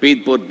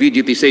paid for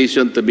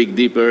digitization to Big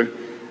Dipper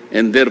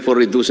and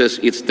therefore reduces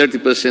its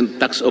 30%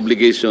 tax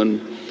obligation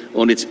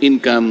on its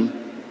income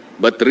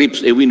but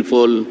reaps a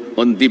windfall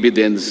on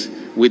dividends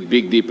with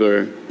Big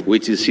Dipper,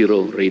 which is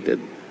 0 rated.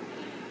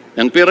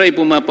 Ang pera ay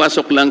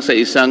pumapasok lang sa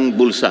isang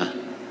bulsa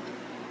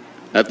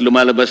at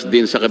lumalabas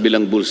din sa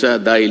kabilang bulsa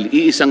dahil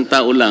iisang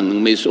tao lang ang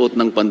may suot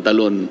ng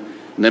pantalon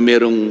na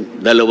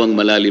merong 2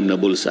 malalim na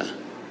bulsa.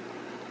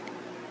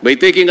 By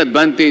taking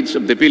advantage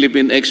of the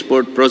Philippine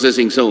Export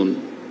Processing Zone,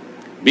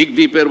 Big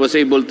Dipper was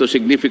able to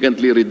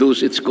significantly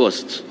reduce its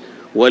costs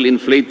while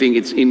inflating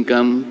its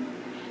income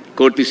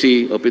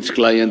courtesy of its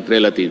client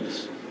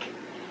relatives.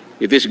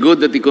 It is good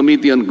that the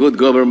Committee on Good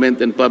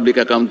Government and Public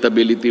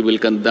Accountability will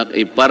conduct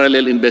a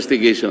parallel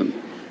investigation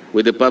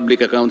with the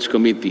Public Accounts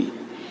Committee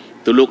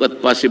to look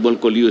at possible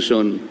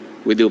collusion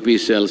with the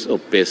officials of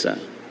PESA.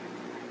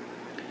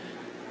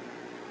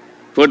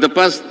 For the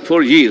past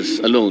 4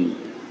 years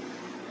alone,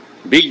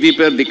 Big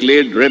Dipper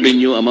declared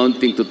revenue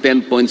amounting to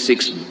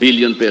 10.6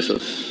 billion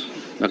pesos.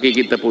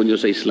 Nakikita po nyo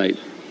sa slide.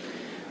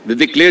 The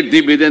declared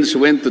dividends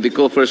went to the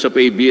coffers of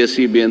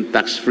ABS-CBN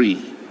tax-free.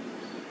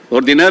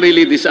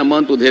 Ordinarily, this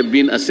amount would have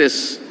been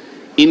assessed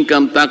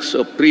income tax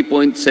of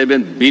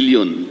 3.7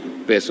 billion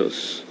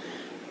pesos.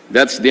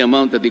 That's the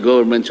amount that the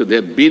government should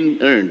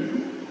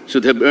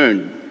have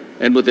earned,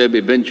 and would have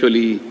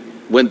eventually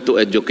went to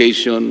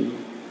education,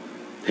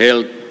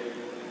 health,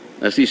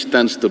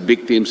 assistance to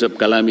victims of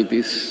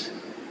calamities,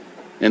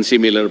 and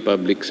similar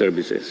public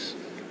services.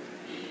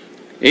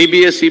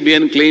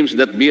 ABS-CBN claims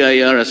that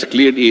BIR has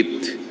cleared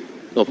it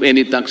of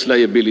any tax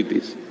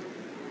liabilities.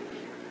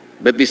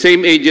 But the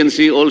same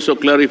agency also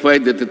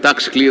clarified that the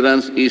tax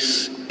clearance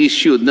is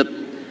issued not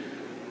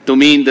to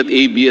mean that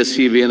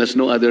ABS-CBN has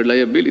no other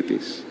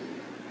liabilities,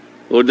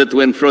 or that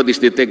when fraud is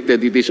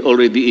detected, it is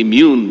already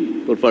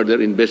immune for further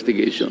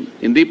investigation.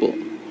 Hindi po.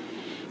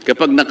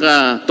 Kapag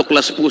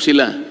nakatuklas po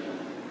sila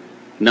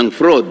ng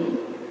fraud,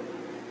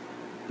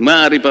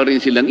 maaari pa rin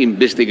silang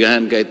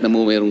investigahan kahit na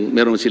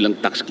meron silang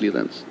tax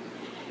clearance.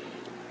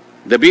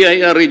 The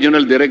BIR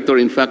Regional Director,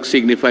 in fact,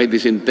 signified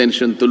his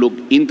intention to look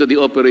into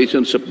the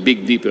operations of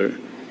Big Dipper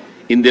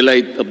in the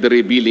light of the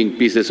revealing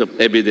pieces of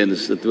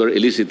evidence that were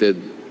elicited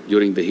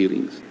during the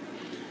hearings.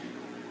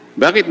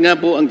 Bakit nga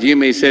po ang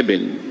GMA7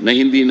 na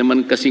hindi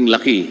naman kasing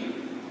laki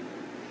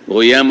o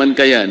yaman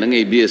kaya ng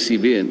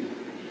ABS-CBN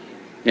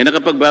ay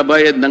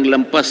nakapagbabayad ng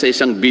lampas sa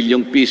 1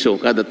 bilyong piso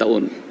kada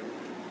taon?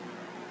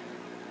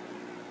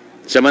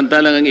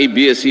 Samantalang ang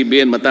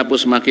ABS-CBN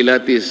matapos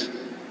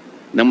makilatis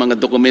ng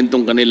mga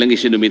dokumentong kanilang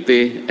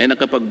isinumite ay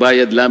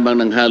nakapagbayad lamang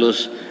ng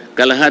halos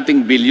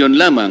 0.5 bilyon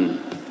lamang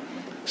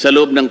sa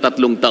loob ng 3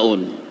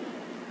 taon.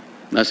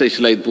 Nasa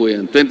slide po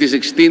yan.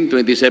 2016,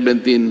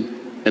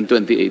 2017, and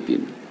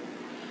 2018.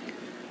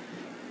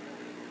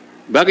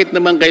 Bakit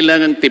naman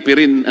kailangang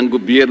tipirin ang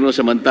gobyerno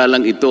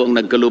samantalang ito ang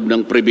nagkaloob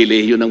ng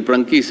pribilehyo ng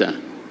prangkisa?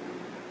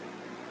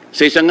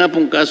 Sa isa nga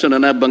pong kaso na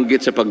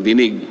nabanggit sa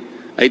pagdinig,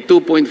 ay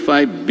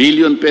 2.5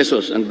 billion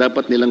pesos ang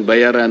dapat nilang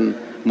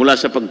bayaran mula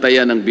sa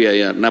pagtaya ng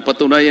BIR.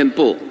 Napatunayan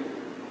po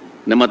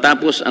na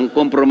matapos ang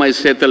compromise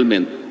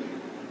settlement,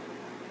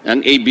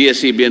 ang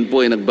ABS-CBN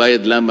po ay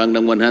nagbayad lamang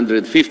ng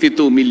 152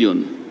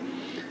 million,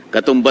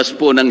 katumbas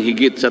po ng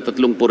higit sa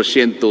 3%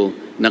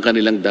 ng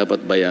kanilang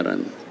dapat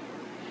bayaran.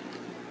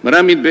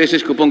 Maraming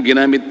beses ko pong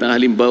ginamit na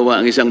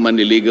halimbawa ang isang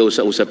manliligaw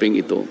sa usaping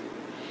ito.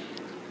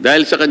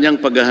 Dahil sa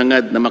kanyang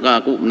paghahangad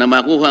na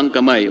makuha ang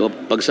kamay o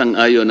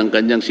pagsang-ayon ng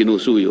kanyang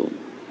sinusuyo,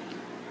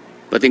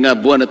 pati nga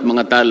buwan at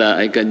mga tala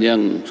ay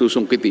kanyang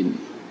susungkitin.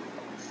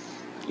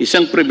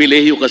 Isang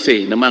pribilehyo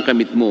kasi na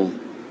makamit mo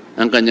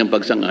ang kanyang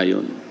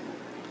pagsang-ayon.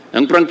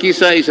 Ang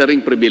prangkisa ay isa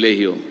ring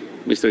pribilehyo,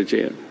 Mr.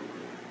 Chair.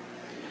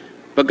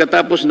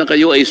 Pagkatapos na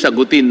kayo ay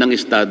sagutin ng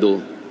Estado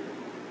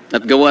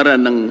at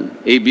gawaran ng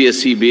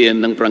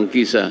ABS-CBN ng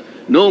prangkisa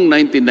noong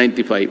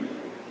 1995,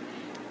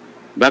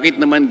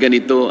 bakit naman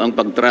ganito ang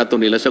pagtrato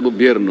nila sa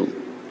gobyerno?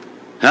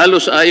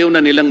 Halos ayaw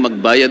na nilang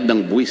magbayad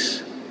ng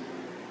buwis.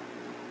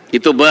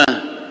 Ito ba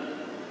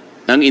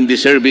ang in the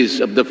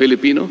service of the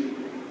Filipino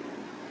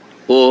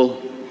o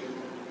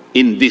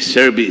in this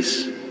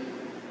service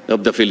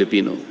of the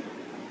Filipino?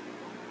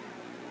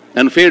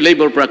 Unfair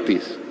labor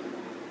practice.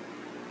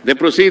 The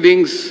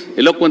proceedings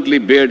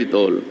eloquently bared it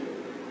all.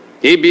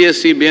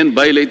 ABS-CBN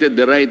violated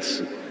the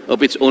rights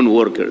of its own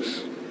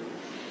workers.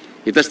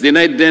 It has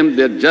denied them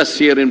their just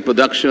share in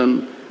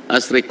production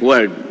as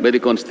required by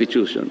the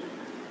Constitution.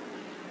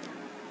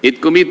 It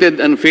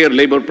committed unfair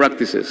labor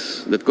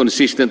practices that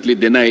consistently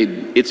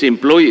denied its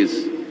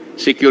employees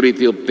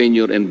security of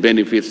tenure and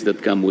benefits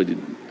that come with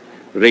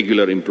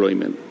regular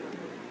employment.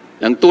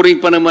 Ang turing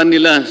pa naman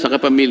nila sa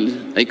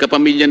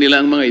kapamilya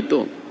nila ang mga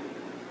ito.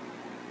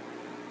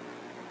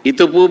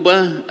 Ito po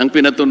ba ang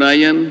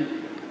pinatunayan?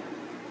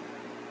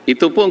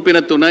 Ito po ang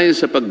pinatunayan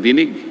sa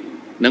pagdinig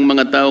ng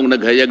mga taong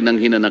naghayag ng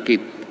hinanakit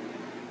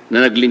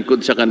na naglingkod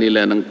sa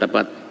kanila ng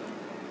tapat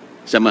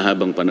sa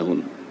mahabang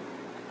panahon.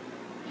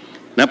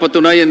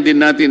 Napatunayan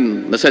din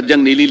natin na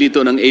sadyang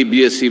nililito ng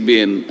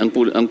ABS-CBN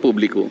ang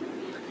publiko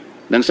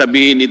nang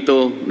sabihin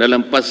nito na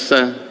lampas sa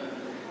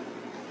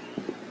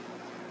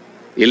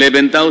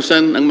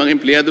 11,000 ang mga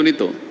empleyado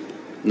nito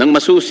nang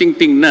masusing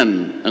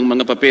tingnan ang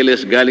mga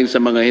papeles galing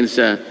sa mga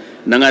ahensya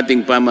ng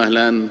ating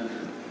pamahalaan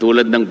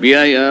tulad ng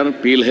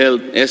BIR,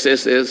 PhilHealth,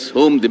 SSS,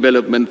 Home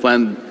Development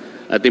Fund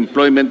at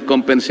Employment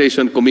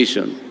Compensation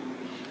Commission,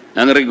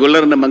 ang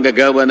regular na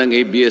manggagawa ng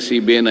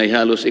ABS-CBN ay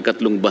halos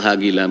ikatlong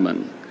bahagi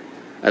lamang.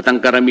 At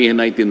ang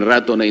karamihan ay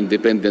tinrato na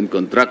independent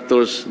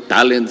contractors,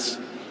 talents,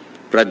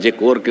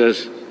 project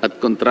workers at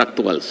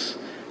contractuals,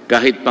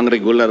 kahit pang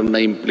regular na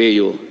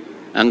empleyo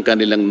ang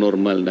kanilang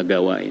normal na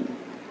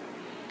gawain.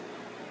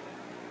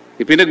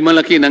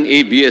 Ipinagmalaki ng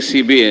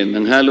ABS-CBN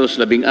ang halos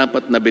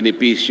 14 na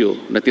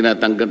benepisyo na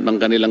tinatanggap ng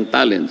kanilang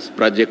talents,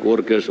 project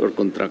workers or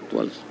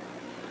contractuals.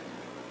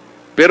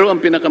 Pero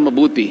ang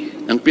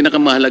pinakamabuti, ang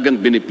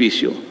pinakamahalagang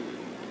benepisyo,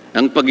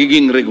 ang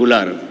pagiging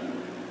regular,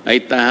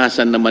 ay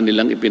tahasan naman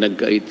nilang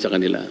ipinagkait sa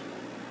kanila.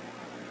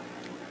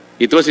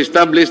 It was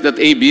established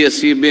that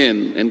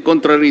ABS-CBN, and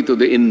contrary to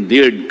the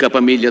endeared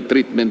kapamilya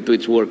treatment to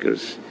its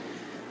workers,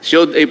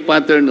 showed a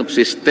pattern of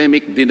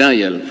systemic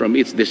denial from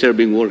its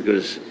deserving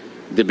workers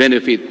the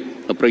benefit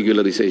of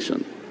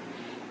regularization.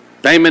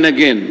 Time and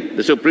again,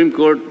 the Supreme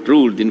Court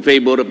ruled in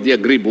favor of the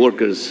aggrieved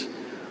workers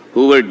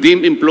who were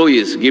deemed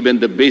employees given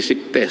the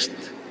basic test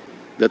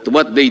that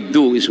what they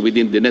do is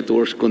within the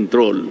network's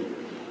control,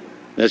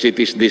 as it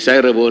is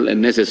desirable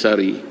and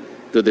necessary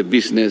to the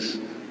business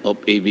of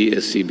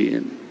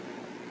ABS-CBN.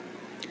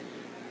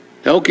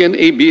 How can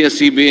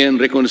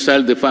ABS-CBN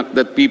reconcile the fact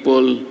that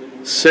people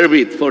serve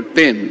it for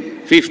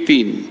 10,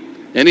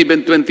 15, and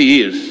even 20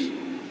 years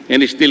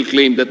and still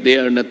claim that they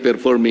are not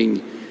performing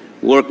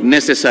work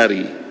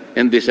necessary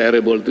and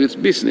desirable to its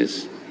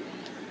business?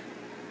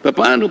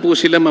 Paano po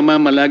sila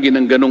mamamalagi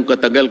ng ganong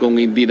katagal kung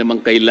hindi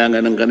naman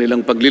kailangan ng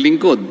kanilang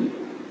paglilingkod?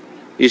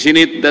 Isn't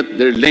it that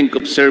their length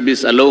of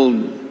service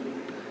alone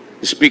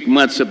speak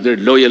much of their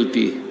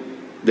loyalty,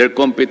 their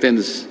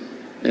competence,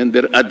 and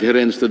their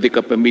adherence to the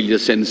kapamilya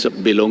sense of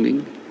belonging?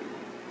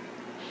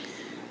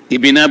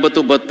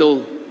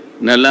 Ibinabato-bato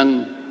na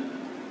lang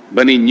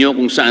ba ninyo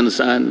kung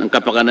saan-saan ang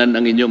kapakanan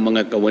ng inyong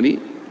mga kawani?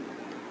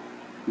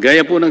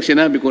 Gaya po ng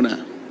sinabi ko na,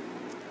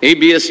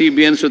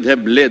 ABS-CBN should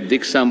have led the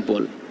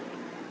example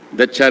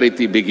that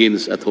charity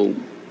begins at home.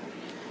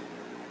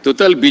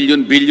 Total,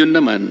 bilyon-bilyon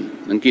naman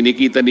ang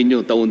kinikita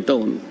ninyo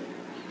taon-taon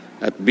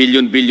at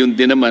bilyon-bilyon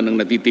din naman ang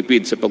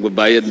natitipid sa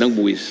pagbabayad ng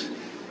buwis.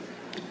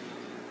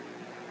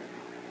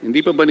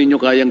 Hindi pa ba ninyo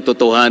kayang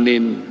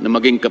totohanin na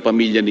maging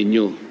kapamilya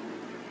ninyo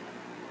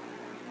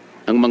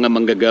ang mga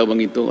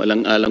manggagawang ito,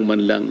 alang-alang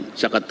man lang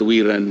sa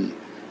katuwiran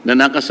na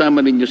nakasama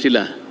ninyo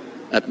sila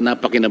at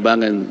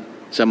napakinabangan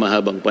sa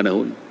mahabang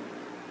panahon?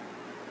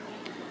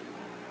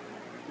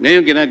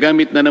 Ngayon,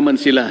 ginagamit na naman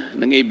sila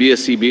ng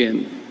ABS-CBN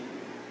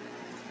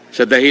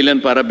sa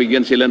dahilan para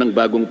bigyan sila ng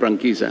bagong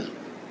prangkisa.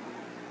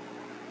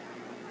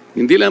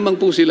 Hindi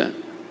lamang po sila,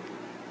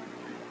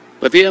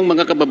 pati ang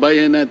mga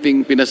kababayan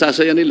nating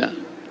pinasasaya nila.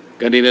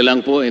 Kanina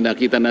lang po ay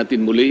nakita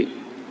natin muli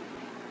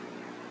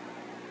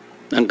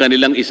ang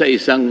kanilang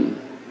isa-isang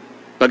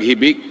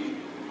paghibik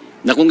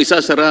na kung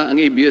isasara ang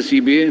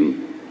ABS-CBN,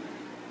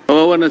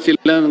 mawawalan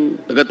sila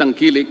ng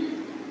tagatangkilik,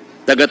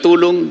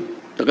 tagatulong,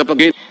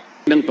 tagapagay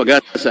ng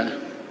pag-asa,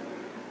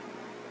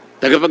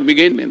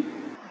 tagapagbigay ng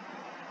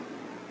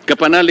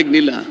kapanalig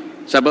nila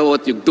sa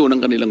bawat yugto ng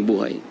kanilang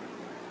buhay.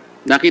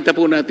 Nakita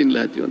po natin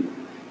lahat yun.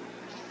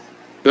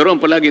 Pero ang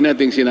palagi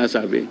nating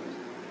sinasabi,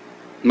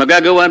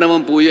 magagawa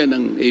naman po yan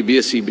ng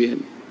ABS-CBN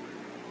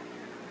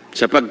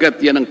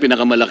sapagkat yan ang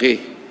pinakamalaki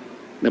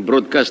na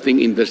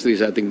broadcasting industry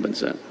sa ating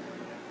bansa.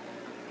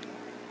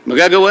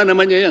 Magagawa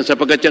naman niya yan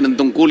sapagkat yan ang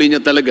tungkulin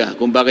niya talaga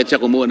kung bakit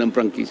siya kumuha ng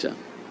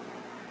prangkisa.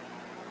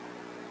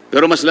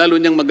 Pero mas lalo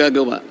niyang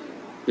magagawa,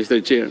 Mr.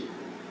 Chair,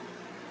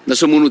 na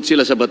sumunod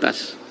sila sa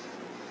batas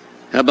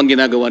habang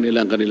ginagawa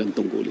nila ang kanilang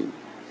tungkulin.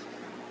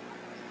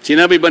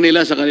 Sinabi ba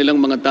nila sa kanilang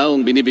mga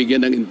taong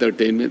binibigyan ng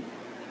entertainment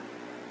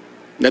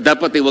na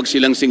dapat huwag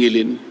silang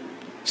singilin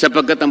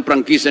sapagkat ang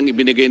prangkisang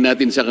ibinigay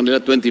natin sa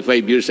kanila 25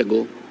 years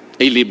ago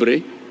ay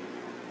libre?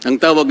 Ang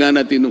tawag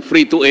nga natin ng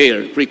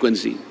free-to-air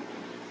frequency.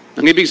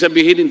 Ang ibig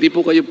sabihin, hindi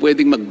po kayo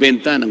pwedeng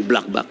magbenta ng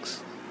black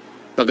box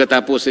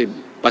pagkatapos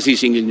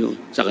pasisingil nyo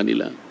sa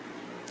kanila.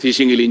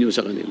 Sisingilin nyo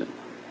sa kanila.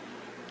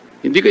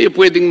 Hindi kayo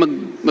pwedeng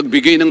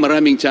magbigay ng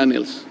maraming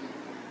channels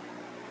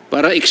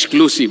para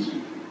exclusive,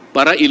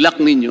 para ilak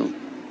ninyo,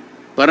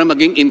 para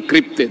maging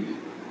encrypted.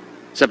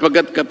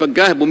 Sapagkat kapag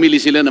bumili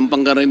sila ng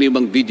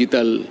pangkaraniwang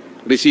digital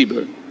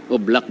receiver o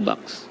black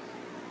box,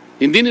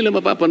 hindi nila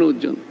mapapanood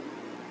yun.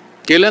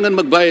 Kailangan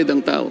magbayad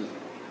ang tao.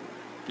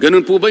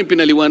 Ganun po ba yung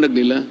pinaliwanag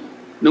nila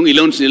nung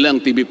i-launch nila ang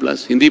TV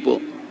Plus? Hindi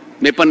po.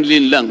 May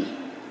panlin lang.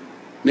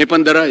 May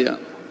pandaraya.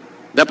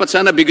 Dapat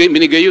sana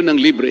binigay yun ng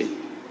libre.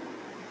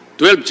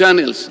 12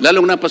 channels,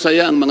 lalong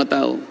napasaya ang mga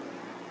tao.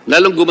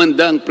 Lalong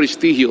gumanda ang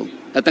prestihyo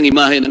at ang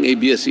imahe ng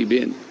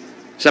ABS-CBN.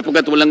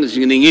 Sapagkat walang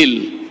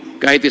siningil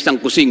kahit isang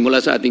kusing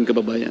mula sa ating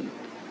kababayan.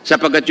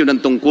 Sapagkat yun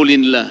ang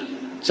tungkulin nila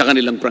sa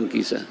kanilang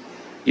prangkisa.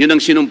 Yun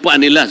ang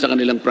sinumpaan nila sa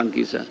kanilang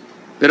prangkisa.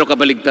 Pero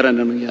kabaligtaran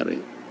na nangyari.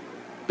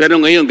 Pero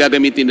ngayon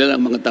gagamitin nila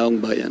ang mga taong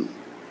bayan.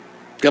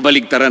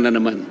 Kabaligtaran na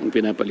naman ang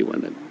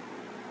pinapaliwanag.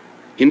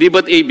 Hindi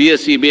ba't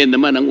ABS-CBN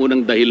naman ang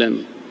unang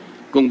dahilan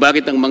kung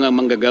bakit ang mga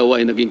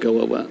manggagawa ay naging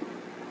kawawa?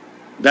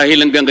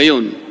 Dahil hanggang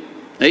ngayon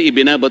ay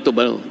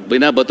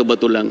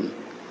binabato-bato lang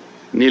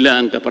nila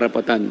ang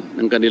kaparapatan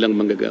ng kanilang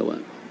manggagawa.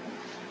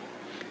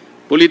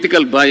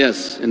 Political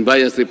bias and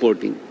bias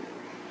reporting.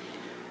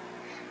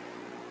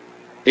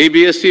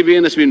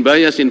 ABS-CBN has been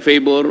biased in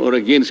favor or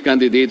against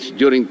candidates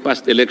during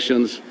past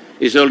elections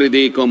is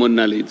already common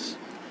knowledge.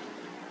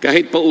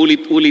 Kahit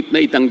paulit-ulit na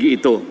itanggi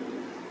ito,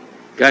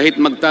 kahit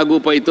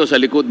magtago pa ito sa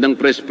likod ng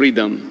press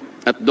freedom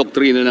at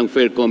doktrina ng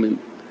fair comment,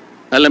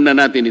 alam na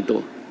natin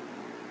ito.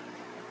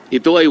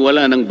 Ito ay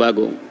wala ng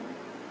bago.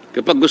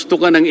 Kapag gusto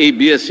ka ng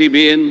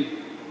ABS-CBN,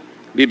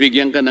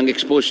 bibigyan ka ng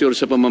exposure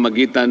sa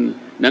pamamagitan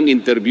ng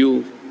interview,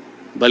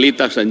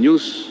 balita sa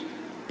news,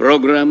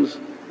 programs,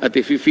 at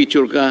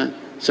i-feature ka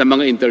sa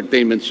mga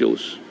entertainment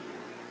shows.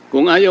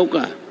 Kung ayaw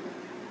ka,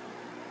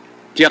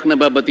 tiyak na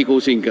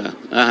babatikusin ka,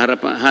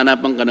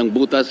 hanapan ka ng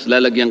butas,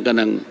 lalagyan ka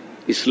ng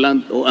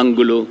slant o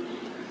anggulo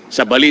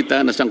sa balita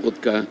na sangkot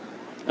ka,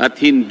 at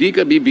hindi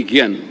ka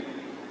bibigyan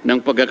ng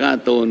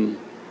pagkakataon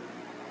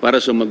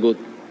para sumagot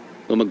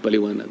o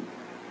magpaliwanag.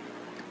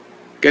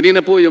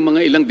 Kanina po yung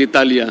mga ilang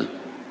detalya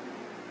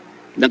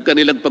ng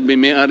kanilang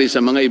pagmimayari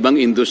sa mga ibang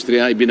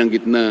industriya ay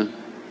binanggit na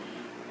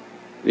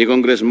ni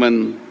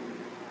Congressman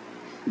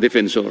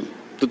Defensor.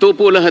 Totoo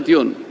po lahat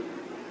yun.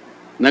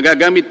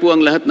 Nagagamit po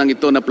ang lahat ng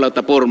ito na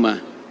plataforma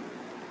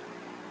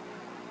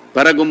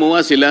para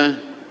gumawa sila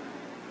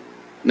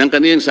ng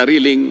kaniyang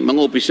sariling mga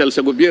opisyal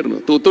sa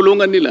gobyerno.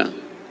 Tutulungan nila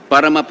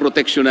para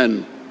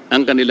maproteksyonan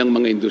ang kanilang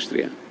mga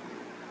industriya.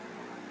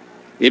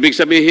 Ibig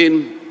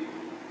sabihin,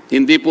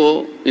 hindi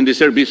po in the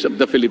service of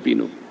the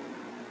Filipino.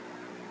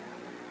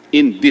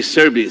 In the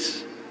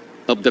service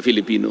of the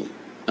Filipino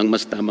ang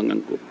mas tamang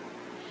angkop.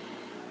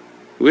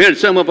 We heard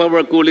some of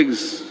our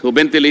colleagues who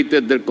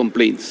ventilated their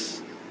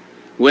complaints.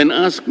 When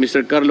asked,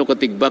 Mr. Carlo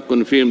Katigbak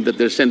confirmed that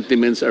their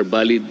sentiments are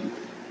valid,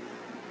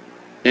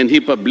 and he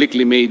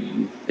publicly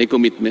made a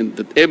commitment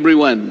that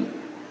everyone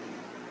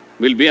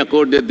will be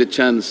accorded the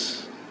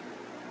chance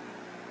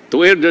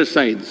to air their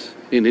sides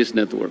in his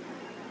network.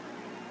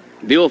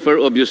 The offer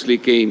obviously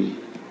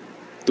came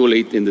too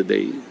late in the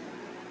day.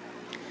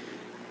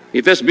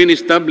 It has been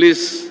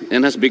established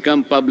and has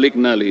become public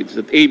knowledge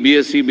that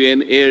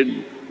ABS-CBN aired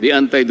the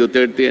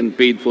anti-Duterte and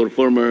paid for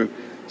former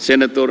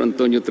Senator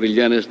Antonio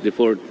Trillanes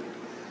IV,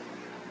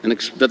 and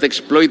that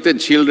exploited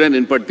children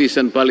in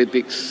partisan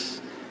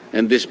politics.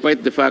 And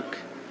despite the fact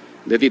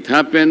that it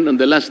happened on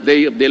the last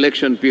day of the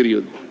election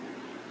period,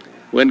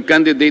 when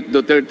candidate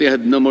Duterte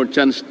had no more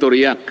chance to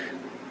react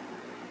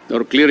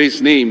or clear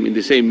his name in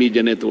the same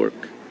media network.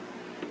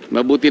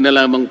 Mabuti na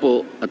lamang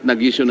po at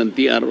nag-issue ng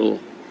TRO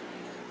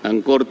ang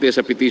korte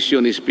sa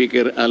petisyon ni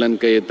Speaker Alan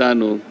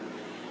Cayetano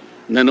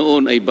na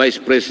noon ay Vice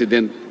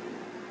President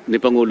ni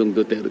Pangulong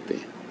Duterte.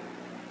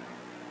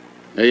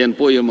 Ayan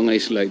po yung mga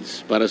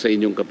slides para sa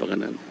inyong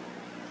kapakanan.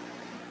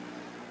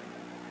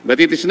 But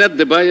it is not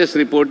the bias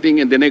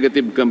reporting and the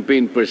negative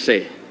campaign per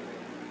se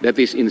that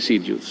is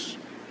insidious.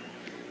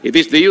 It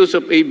is the use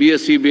of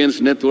ABS-CBN's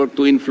network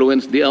to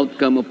influence the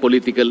outcome of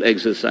political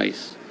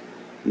exercise,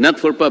 not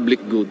for public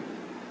good,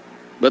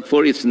 but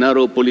for its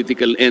narrow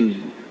political end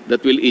that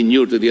will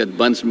inure to the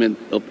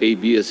advancement of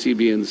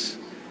ABS-CBN's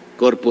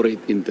corporate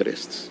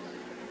interests.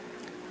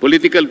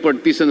 Political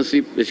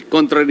partisanship is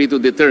contrary to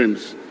the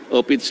terms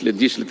of its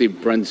legislative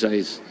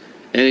franchise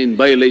and in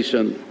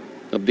violation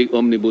of the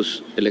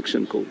Omnibus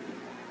Election Code.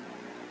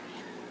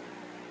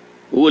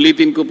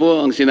 Uulitin ko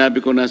po ang sinabi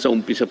ko na sa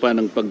umpisa pa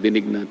ng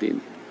pagdinig natin.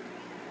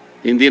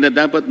 Hindi na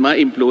dapat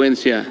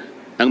ma-impluensya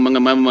ang mga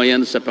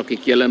mamamayan sa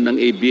pakikialam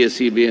ng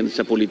ABS-CBN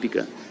sa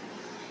politika.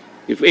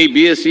 If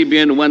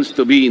ABS-CBN wants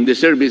to be in the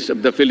service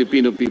of the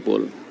Filipino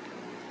people,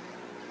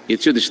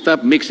 it should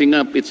stop mixing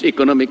up its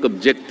economic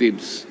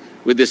objectives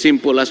with the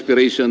simple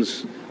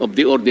aspirations of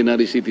the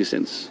ordinary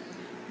citizens.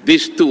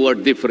 These two are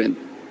different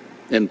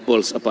and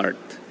poles apart.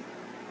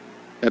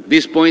 At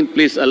this point,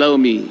 please allow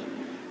me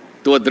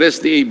to address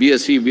the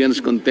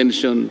ABS-CBN's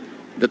contention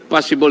that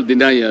possible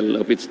denial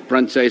of its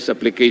franchise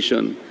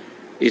application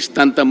is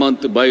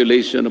tantamount to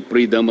violation of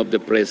freedom of the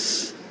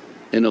press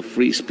and of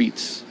free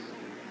speech.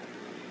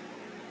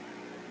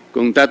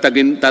 Kung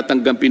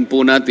tatanggapin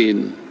po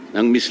natin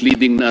ang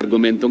misleading na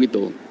argumentong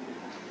ito,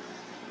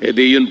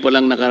 edi yun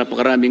palang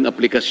nakapakaraming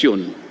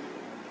aplikasyon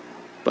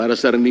para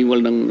sa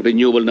renewal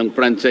ng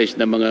franchise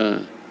ng mga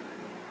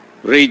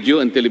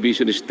radio and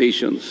television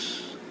stations.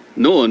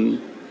 Noon,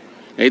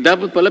 ay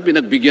dapat pala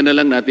pinagbigyan na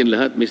lang natin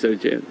lahat, Mr.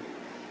 Chair.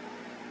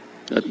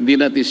 At hindi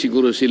natin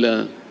siguro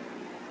sila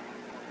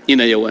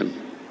inayawan.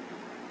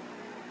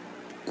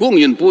 Kung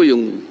yun po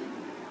yung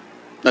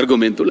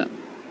argumento lang.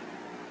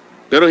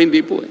 Pero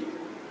hindi po eh.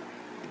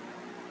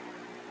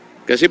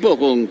 Kasi po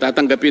kung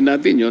tatanggapin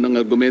natin yun ang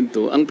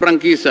argumento, ang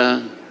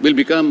prangkisa will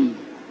become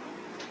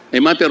a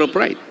matter of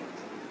right.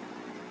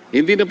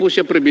 Hindi na po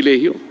siya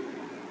pribilehyo.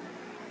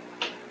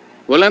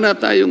 Wala na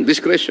tayong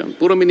discretion.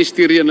 Puro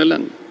ministerial na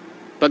lang.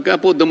 Pagka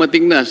po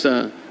dumating na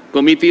sa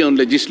Committee on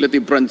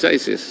Legislative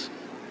Franchises,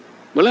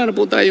 Wala na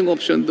po tayong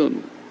option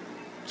doon.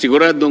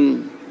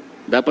 Siguradong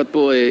dapat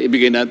po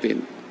ibigay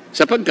natin.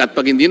 Sapagkat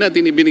pag hindi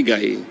natin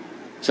ibinigay,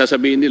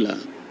 sasabihin nila,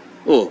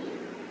 oh,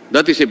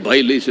 that is a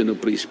violation of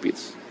free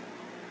speech.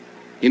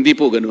 Hindi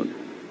po ganun.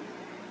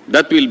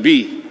 That will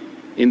be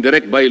in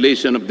direct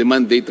violation of the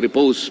mandate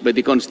reposed by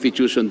the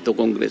Constitution to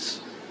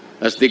Congress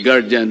as the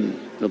guardian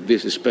of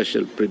this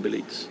special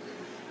privilege.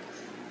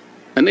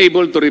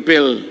 Unable to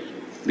repel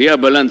the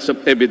avalanche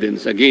of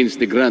evidence against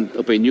the grant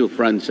of a new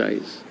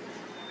franchise,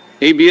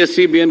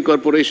 ABS-CBN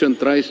Corporation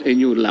tries a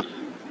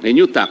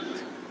new tact.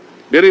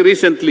 Very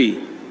recently,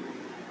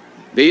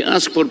 they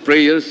asked for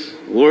prayers,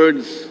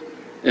 words,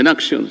 and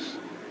actions,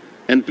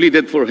 and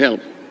pleaded for help,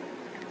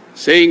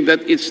 saying that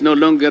it's no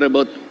longer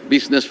about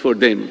business for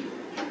them,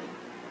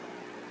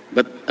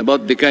 but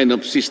about the kind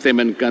of system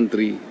and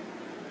country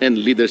and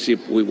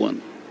leadership we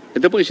want.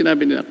 Ito po yung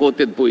sinabi nila,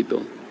 quoted po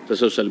ito sa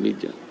social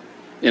media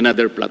and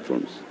other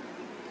platforms.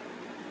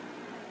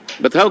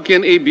 But how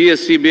can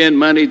ABS-CBN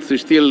manage to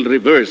still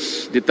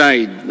reverse the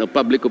tide of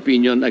public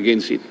opinion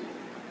against it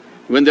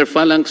when their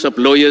phalanx of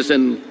lawyers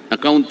and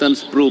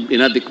accountants prove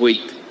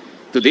inadequate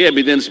to the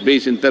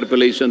evidence-based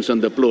interpellations on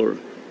the floor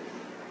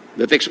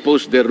that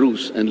exposed their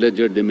ruse and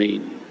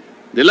legerdemain?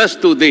 The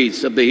last 2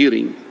 days of the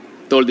hearing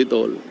told it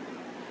all.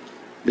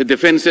 The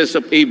defenses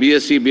of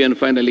ABS-CBN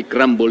finally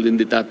crumbled in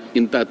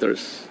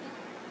tatters,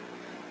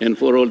 and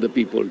for all the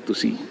people to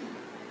see.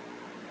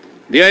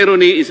 The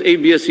irony is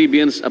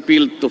ABS-CBN's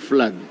appeal to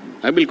flood,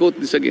 I will quote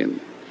this again,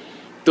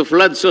 to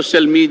flood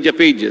social media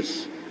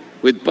pages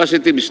with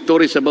positive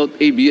stories about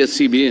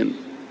ABS-CBN.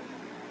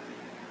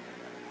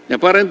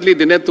 Apparently,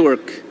 the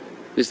network,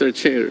 Mr.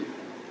 Chair,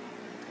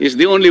 is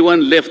the only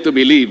one left to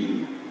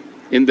believe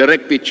in the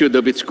rectitude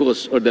of its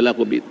cause or the lack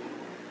of it.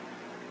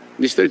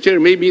 Mr. Chair,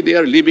 maybe they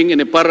are living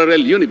in a parallel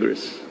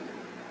universe.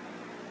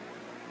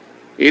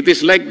 It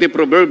is like the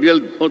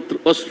proverbial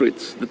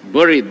ostrich that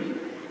buried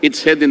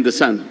its head in the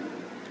sand,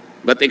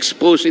 but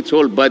exposed its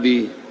whole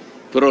body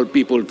for all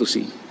people to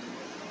see.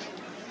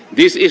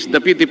 This is the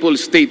pitiful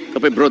state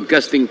of a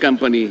broadcasting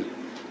company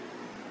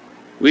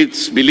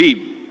which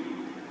believed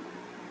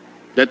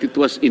that it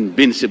was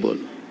invincible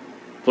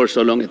for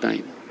so long a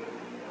time,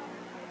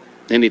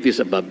 and it is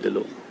above the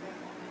law.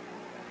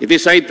 It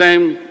is high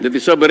time that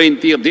the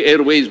sovereignty of the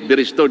airways be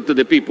restored to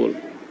the people,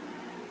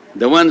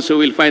 the ones who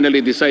will finally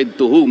decide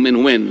to whom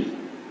and when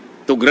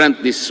to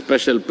grant this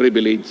special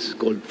privilege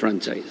called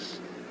franchise.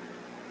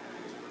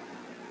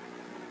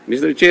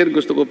 Mr. Chair,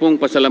 gusto ko pong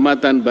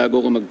pasalamatan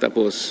bago ko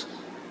magtapos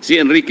si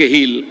Enrique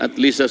Hill at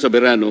Lisa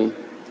Soberano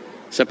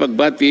sa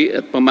pagbati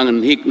at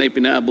pamanghik na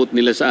ipinaabot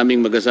nila sa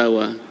aming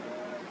mag-asawa.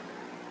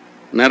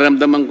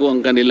 Naramdaman ko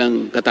ang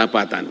kanilang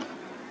katapatan.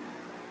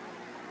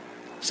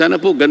 Sana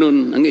po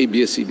ganun ang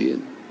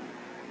ABS-CBN.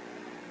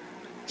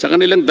 Sa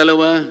kanilang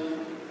dalawa,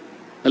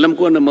 alam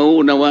ko na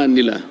mauunawaan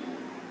nila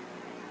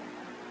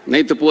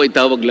na ito po ay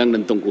tawag lang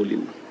ng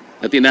tungkulin.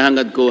 At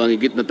hinahangad ko ang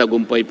higit na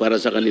tagumpay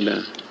para sa kanila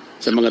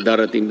sa mga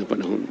darating na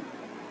panahon.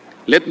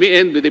 Let me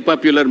end with a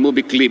popular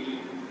movie clip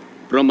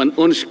from an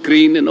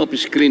on-screen and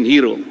off-screen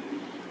hero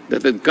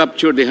that had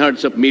captured the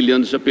hearts of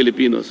millions of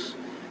Filipinos.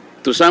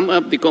 To sum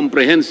up the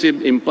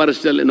comprehensive,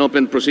 impartial, and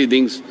open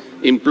proceedings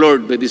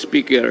implored by the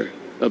Speaker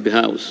of the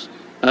House,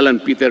 Alan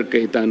Peter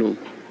Cayetano,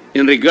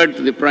 in regard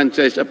to the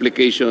franchise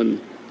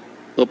application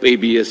of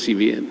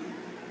ABS-CBN.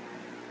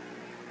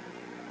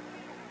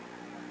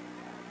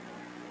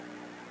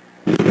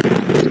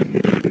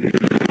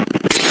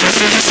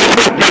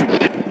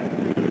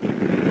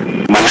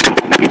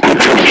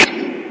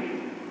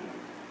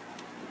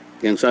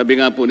 Yang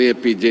sabi nga po ni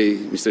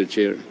FPJ, Mr.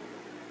 Chair,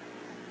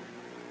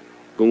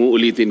 kung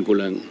uulitin ko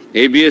lang,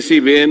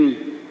 ABS-CBN,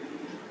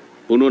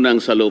 puno na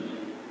ang Salop.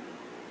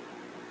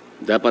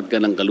 Dapat ka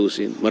ng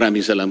Kalusing.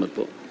 Maraming salamat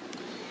po.